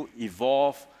review,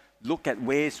 evolve, look at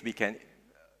ways we can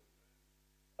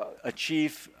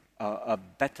achieve a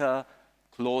better,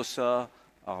 closer,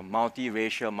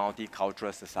 multiracial,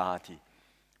 multicultural society.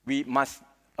 We must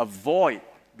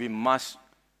we must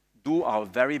do our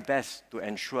very best to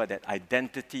ensure that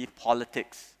identity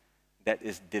politics that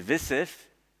is divisive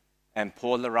and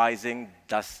polarizing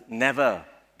never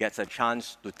gets a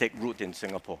chance to take root in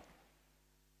Singapore.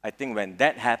 I think when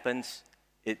that happens,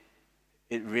 it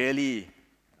really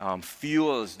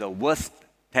fuels the worst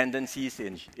tendencies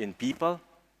in people.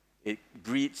 It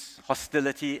breeds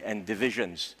hostility and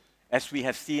divisions, as we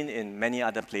have seen in many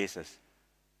other places.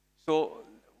 So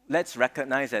let's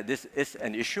recognize that this is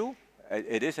an issue.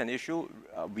 It is an issue.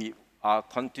 We are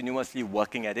continuously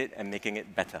working at it and making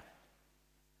it better.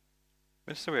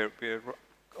 Minister, we're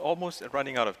almost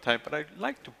running out of time, but I'd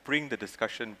like to bring the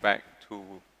discussion back to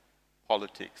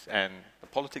politics and the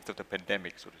politics of the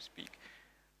pandemic, so to speak.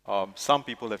 Some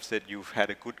people have said you've had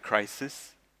a good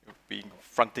crisis, you've been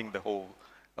fronting the whole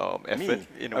effort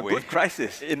in a way. Good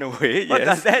crisis? In a way, yes. What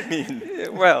does that mean?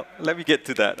 Well, let me get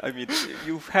to that. I mean,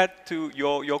 you've had to,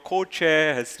 your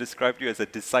co-chair has described you as a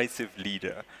decisive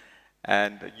leader.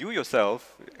 And you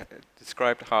yourself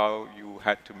described how you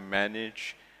had to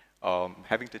manage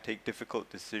having to take difficult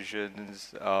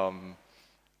decisions,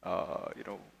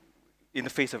 in the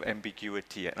face of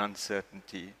ambiguity and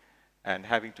uncertainty, and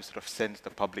having to sort of sense the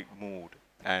public mood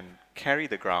and carry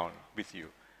the ground with you.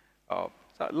 So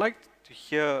I'd like to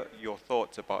hear your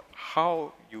thoughts about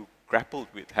how you grappled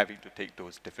with having to take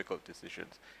those difficult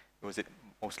decisions. Was it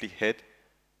mostly head,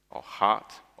 or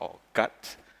heart, or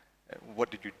gut?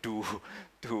 What did you do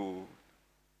to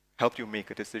help you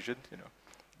make a decision?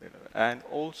 And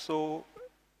also,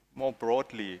 more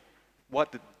broadly,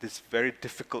 what did this very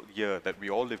difficult year that we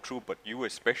all lived through, but you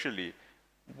especially,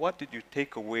 what did you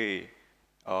take away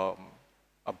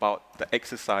about the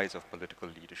exercise of political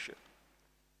leadership?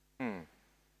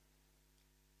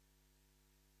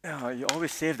 Yeah, you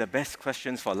always save the best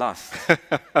questions for last.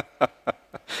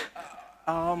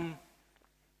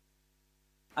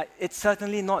 It's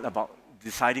certainly not about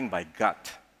deciding by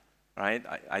gut, right?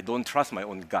 I don't trust my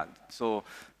own gut. So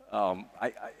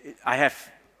I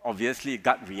have obviously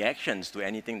gut reactions to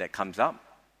anything that comes up,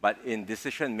 but in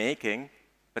decision making,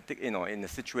 in a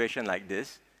situation like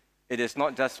this, it is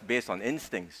not just based on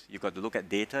instincts. You've got to look at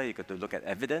data, you've got to look at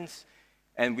evidence,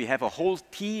 and we have a whole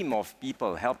team of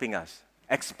people helping us,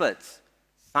 experts,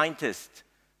 scientists,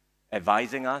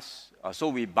 advising us. So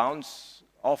we bounce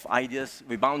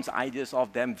ideas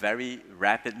off them very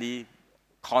rapidly,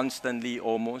 constantly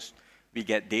almost. We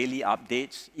get daily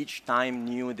updates. Each time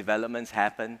new developments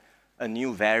happen, a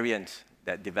new variant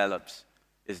that develops.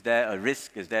 Is there a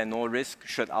risk? Is there no risk?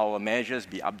 Should our measures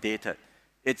be updated?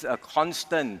 It's a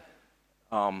constant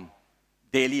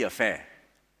daily affair.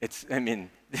 This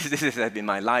has been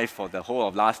my life for the whole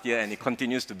of last year, and it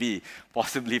continues to be,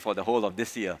 possibly for the whole of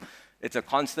this year. It's a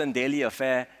constant daily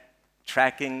affair,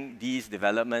 tracking these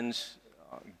developments,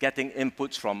 getting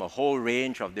inputs from a whole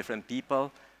range of different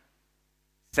people,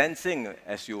 sensing,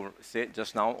 as you said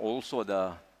just now, also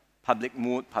the public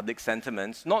mood, public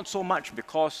sentiments. Not so much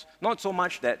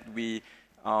that we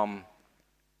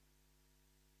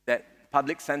that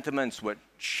public sentiments would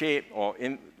shape or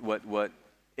would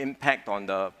impact on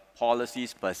the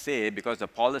policies per se, because the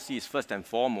policies first and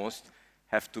foremost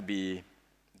have to be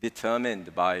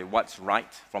determined by what's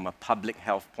right from a public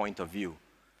health point of view.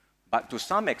 But to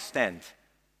some extent,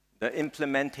 the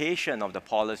implementation of the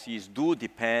policies do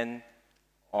depend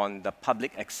on the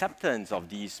public acceptance of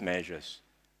these measures.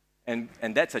 And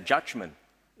that's a judgment.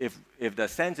 If the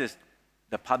sense is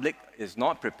the public is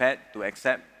not prepared to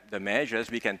accept the measures,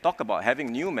 we can talk about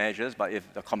having new measures, but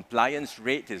if the compliance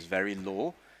rate is very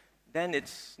low, then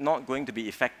it's not going to be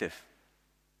effective.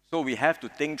 So we have to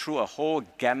think through a whole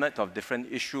gamut of different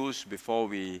issues before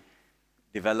we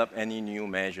develop any new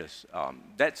measures.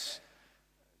 That's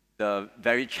the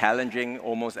very challenging,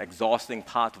 almost exhausting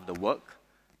part of the work.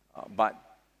 But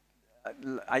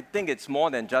I think it's more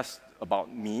than just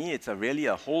about me. It's really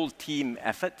a whole team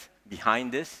effort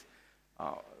behind this.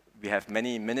 We have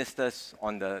many ministers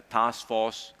on the task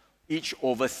force, each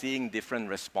overseeing different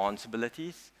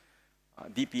responsibilities.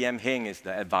 DPM Heng is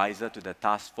the advisor to the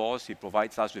task force. He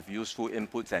provides us with useful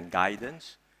inputs and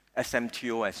guidance.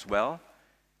 SMTO as well.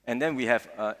 And then we have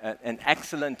an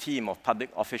excellent team of public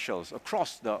officials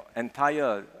across the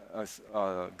entire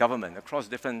government, across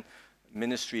different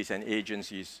ministries and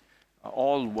agencies,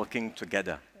 all working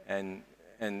together. And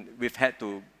we've had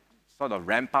to sort of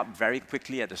ramp up very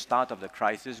quickly at the start of the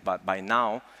crisis, but by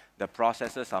now, the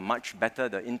processes are much better.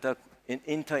 The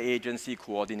interagency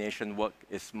coordination work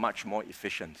is much more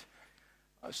efficient.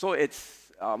 So it's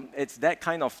that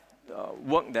kind of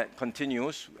work that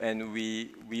continues, and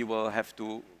we will have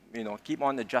to keep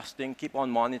on adjusting, keep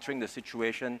on monitoring the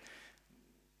situation.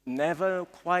 Never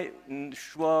quite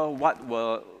sure what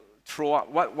will throw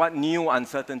up, what new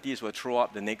uncertainties will throw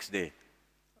up the next day.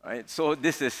 Right? So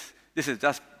this is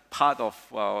just part of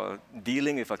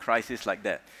dealing with a crisis like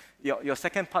that. Your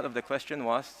second part of the question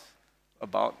was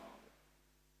about.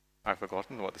 I've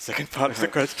forgotten what the second part of the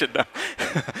question now.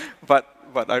 but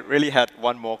I really had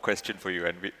one more question for you,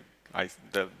 and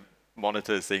the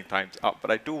monitor is saying time's up.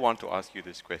 But I do want to ask you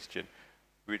this question,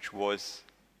 which was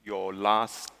your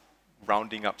last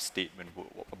rounding up statement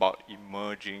about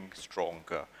emerging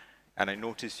stronger. And I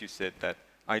noticed you said that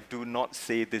I do not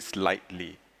say this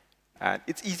lightly. And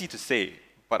it's easy to say,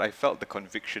 but I felt the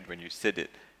conviction when you said it.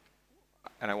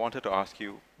 And I wanted to ask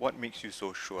you, what makes you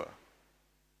so sure?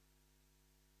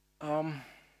 I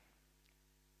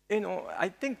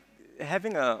think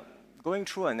going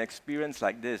through an experience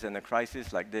like this and a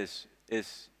crisis like this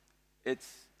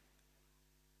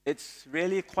it's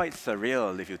really quite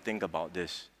surreal if you think about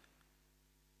this.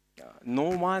 No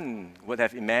one would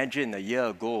have imagined a year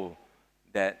ago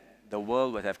that the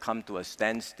world would have come to a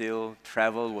standstill,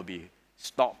 travel will be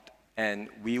stopped, and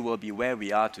we will be where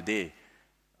we are today.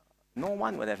 No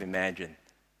one would have imagined.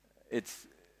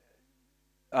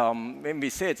 When we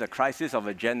say it's a crisis of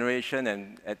a generation,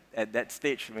 and at that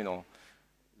stage,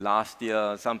 last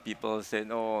year, some people said,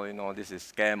 oh, this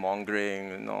is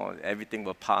scaremongering, everything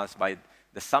will pass. By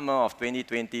the summer of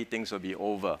 2020, things will be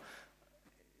over.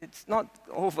 It's not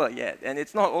over yet, and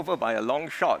it's not over by a long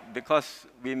shot, because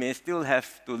we may still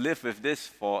have to live with this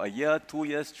for a year, 2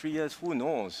 years, 3 years, who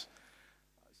knows?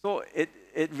 So it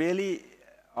really,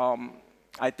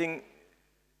 I think,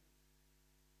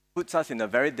 puts us in a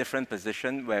very different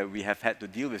position where we have had to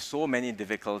deal with so many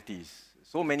difficulties,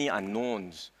 so many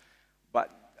unknowns. But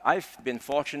I've been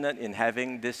fortunate in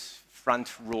having this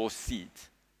front row seat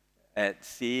at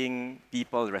seeing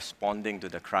people responding to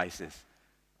the crisis.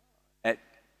 At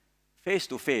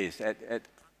face-to-face,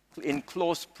 in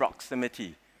close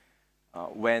proximity.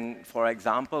 When, for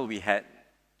example, we had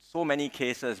so many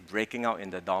cases breaking out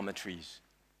in the dormitories.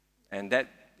 And that,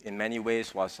 in many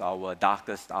ways, was our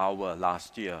darkest hour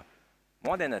last year.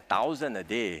 More than 1,000 a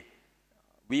day.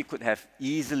 We could have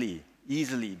easily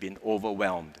been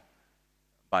overwhelmed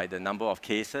by the number of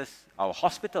cases. Our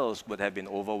hospitals would have been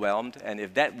overwhelmed, and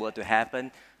if that were to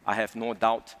happen, I have no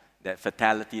doubt that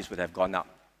fatalities would have gone up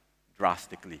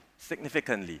drastically,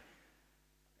 significantly.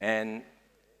 And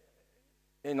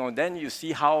then you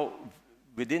see how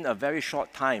within a very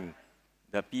short time,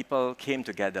 the people came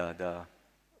together,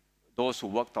 those who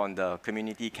worked on the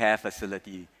community care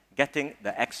facility, getting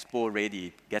the expo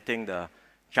ready, getting the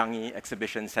Changi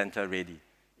Exhibition Center ready.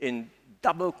 In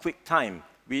double quick time,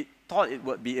 we thought it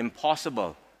would be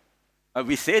impossible.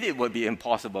 We said it would be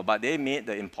impossible, but they made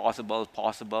the impossible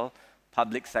possible.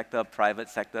 Public sector, private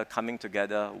sector coming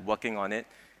together, working on it.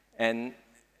 And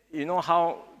you know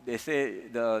how they say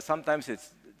sometimes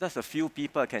it's just a few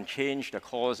people can change the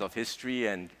course of history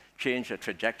and change the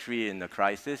trajectory in the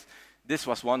crisis. This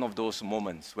was one of those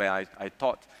moments where I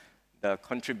thought the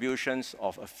contributions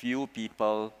of a few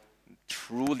people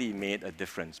truly made a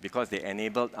difference, because they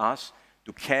enabled us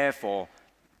to care for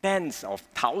tens of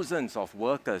thousands of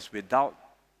workers without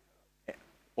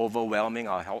overwhelming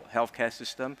our healthcare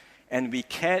system. And we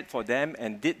cared for them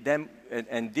and did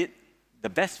the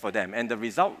best for them. And the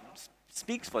result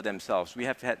speaks for themselves. We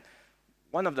have had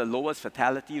one of the lowest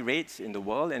fatality rates in the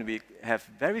world, and we have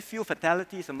very few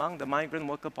fatalities among the migrant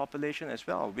worker population as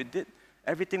well. We did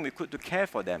everything we could to care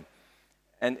for them.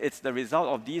 And it's the result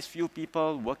of these few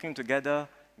people working together,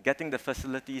 getting the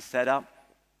facilities set up,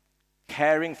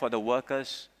 caring for the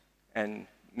workers, and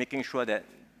making sure that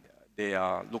they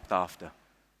are looked after.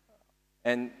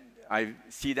 And I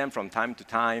see them from time to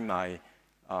time.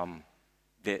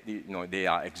 They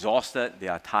are exhausted, they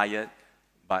are tired,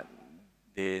 but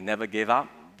they never gave up.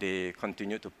 They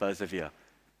continue to persevere.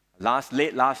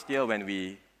 Late last year, when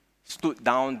we stood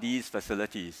down these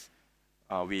facilities,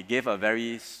 we gave a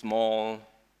very small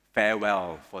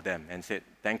farewell for them and said,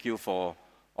 thank you for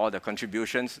all the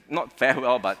contributions. Not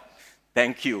farewell, but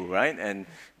thank you, right? And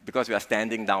because we are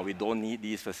standing down, we don't need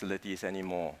these facilities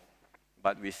anymore.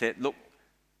 But we said, look,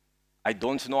 I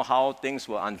don't know how things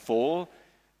will unfold.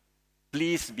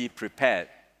 Please be prepared.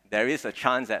 There is a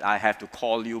chance that I have to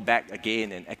call you back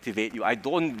again and activate you. I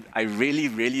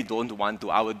really don't want to.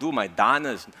 I will do my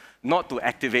darnest not to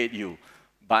activate you.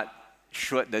 But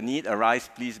should the need arise,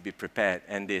 please be prepared.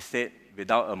 And they said,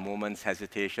 without a moment's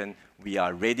hesitation, we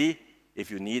are ready. If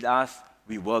you need us,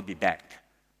 we will be back.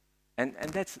 And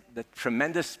that's the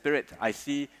tremendous spirit I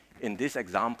see in this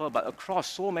example, but across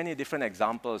so many different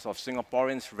examples of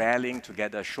Singaporeans rallying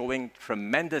together, showing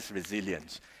tremendous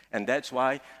resilience. And that's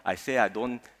why I say I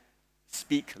don't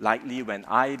speak lightly when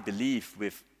I believe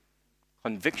with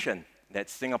conviction that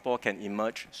Singapore can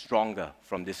emerge stronger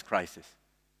from this crisis.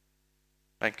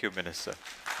 Thank you, Minister.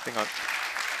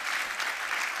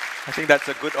 I think that's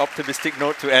a good optimistic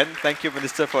note to end. Thank you,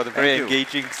 Minister, for the very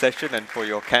engaging session and for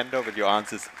your candor with your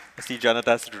answers. I see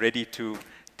Janatas ready to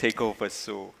take over,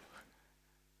 so.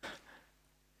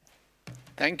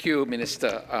 Thank you,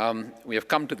 Minister. We have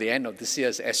come to the end of this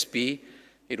year's SP.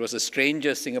 It was the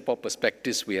strangest Singapore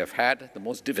Perspectives we have had, the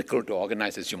most difficult to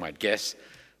organize, as you might guess.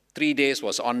 3 days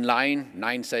was online,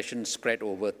 9 sessions spread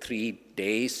over 3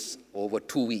 days, over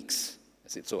 2 weeks,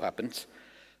 as it so happens.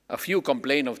 A few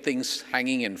complain of things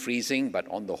hanging and freezing, but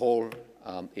on the whole,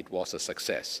 it was a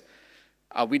success.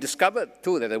 We discovered,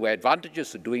 too, that there were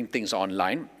advantages to doing things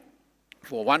online.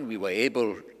 For one, we were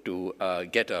able to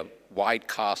get a wide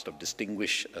cast of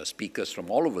distinguished speakers from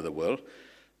all over the world.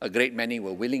 A great many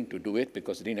were willing to do it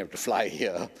because they didn't have to fly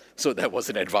here, so that was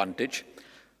an advantage.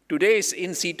 Today's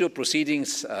in situ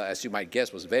proceedings, as you might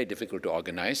guess, was very difficult to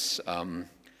organize,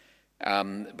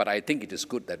 but I think it is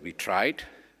good that we tried.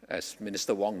 As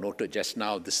Minister Wong noted just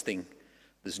now, this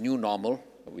new normal,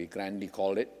 we grandly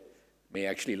called it, may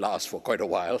actually last for quite a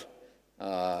while.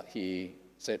 He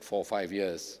said 4 or 5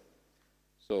 years.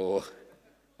 So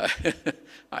I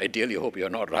ideally hope you're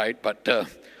not right, but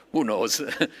who knows?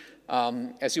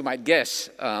 As you might guess,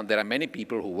 there are many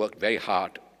people who worked very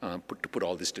hard to put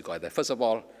all this together. First of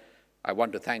all, I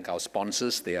want to thank our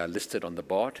sponsors. They are listed on the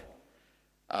board.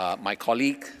 My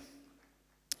colleague,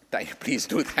 please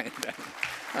do thank them.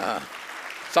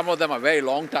 Some of them are very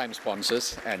long-time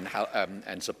sponsors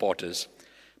and supporters.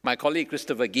 My colleague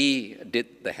Christopher Gee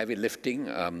did the heavy lifting,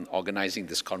 organizing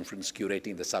this conference,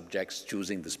 curating the subjects,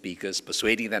 choosing the speakers,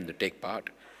 persuading them to take part.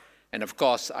 And of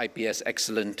course, IPS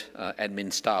excellent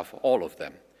admin staff, all of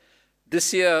them.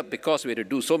 This year, because we had to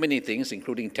do so many things,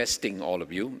 including testing all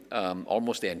of you,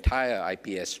 almost the entire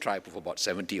IPS tribe of about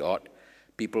 70-odd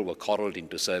people were called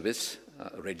into service,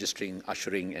 registering,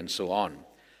 ushering, and so on.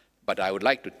 But I would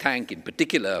like to thank in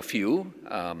particular a few,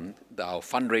 our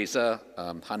fundraiser,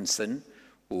 Hansen,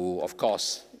 who of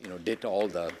course did all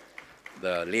the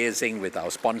liaising with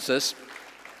our sponsors.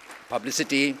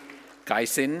 Publicity,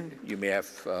 Kaisin, you may have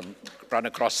run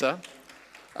across her.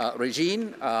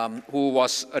 Regine, who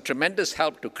was a tremendous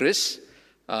help to Chris,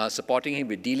 supporting him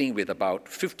with dealing with about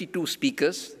 52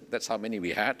 speakers, that's how many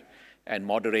we had, and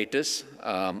moderators,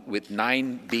 with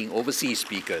 9 being overseas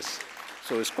speakers.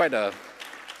 So it's quite an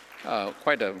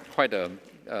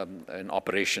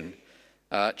operation.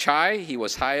 Chai, he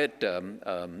was hired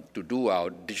to do our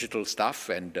digital stuff,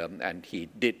 and he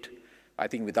did. I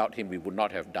think without him, we would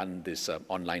not have done these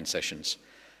online sessions.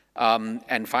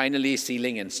 And finally,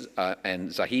 Seeling and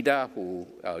Zahida, who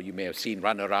you may have seen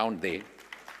run around, they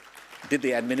did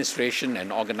the administration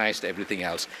and organized everything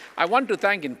else. I want to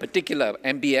thank in particular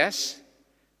MBS,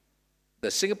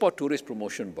 the Singapore Tourist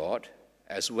Promotion Board,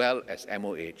 as well as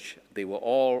MOH. They were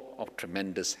all of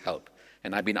tremendous help.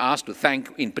 And I've been asked to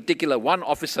thank, in particular, one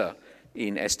officer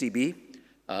in STB,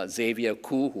 Xavier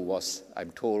Koo, who was,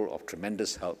 I'm told, of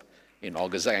tremendous help in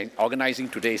organizing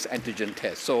today's antigen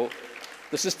test. So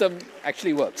the system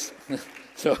actually works.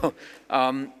 So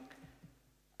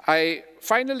I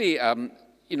finally,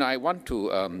 I want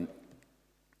to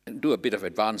do a bit of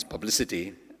advanced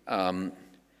publicity.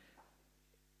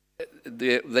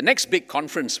 The next big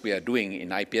conference we are doing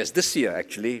in IPS this year,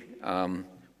 actually,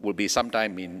 will be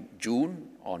sometime in June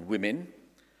on women.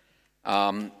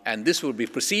 And this will be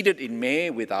preceded in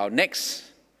May with our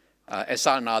next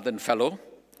S.R. Nathan Fellow,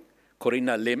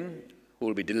 Corina Lim, who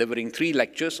will be delivering 3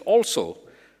 lectures also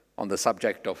on the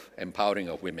subject of empowering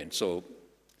of women. So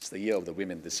it's the year of the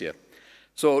women this year.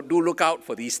 So do look out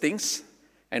for these things.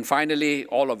 And finally,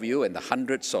 all of you and the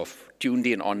hundreds of tuned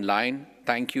in online,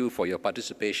 thank you for your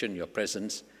participation, your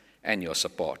presence, and your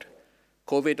support.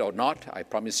 COVID or not, I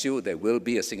promise you there will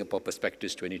be a Singapore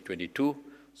Perspectives 2022.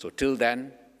 So till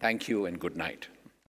then, thank you and good night.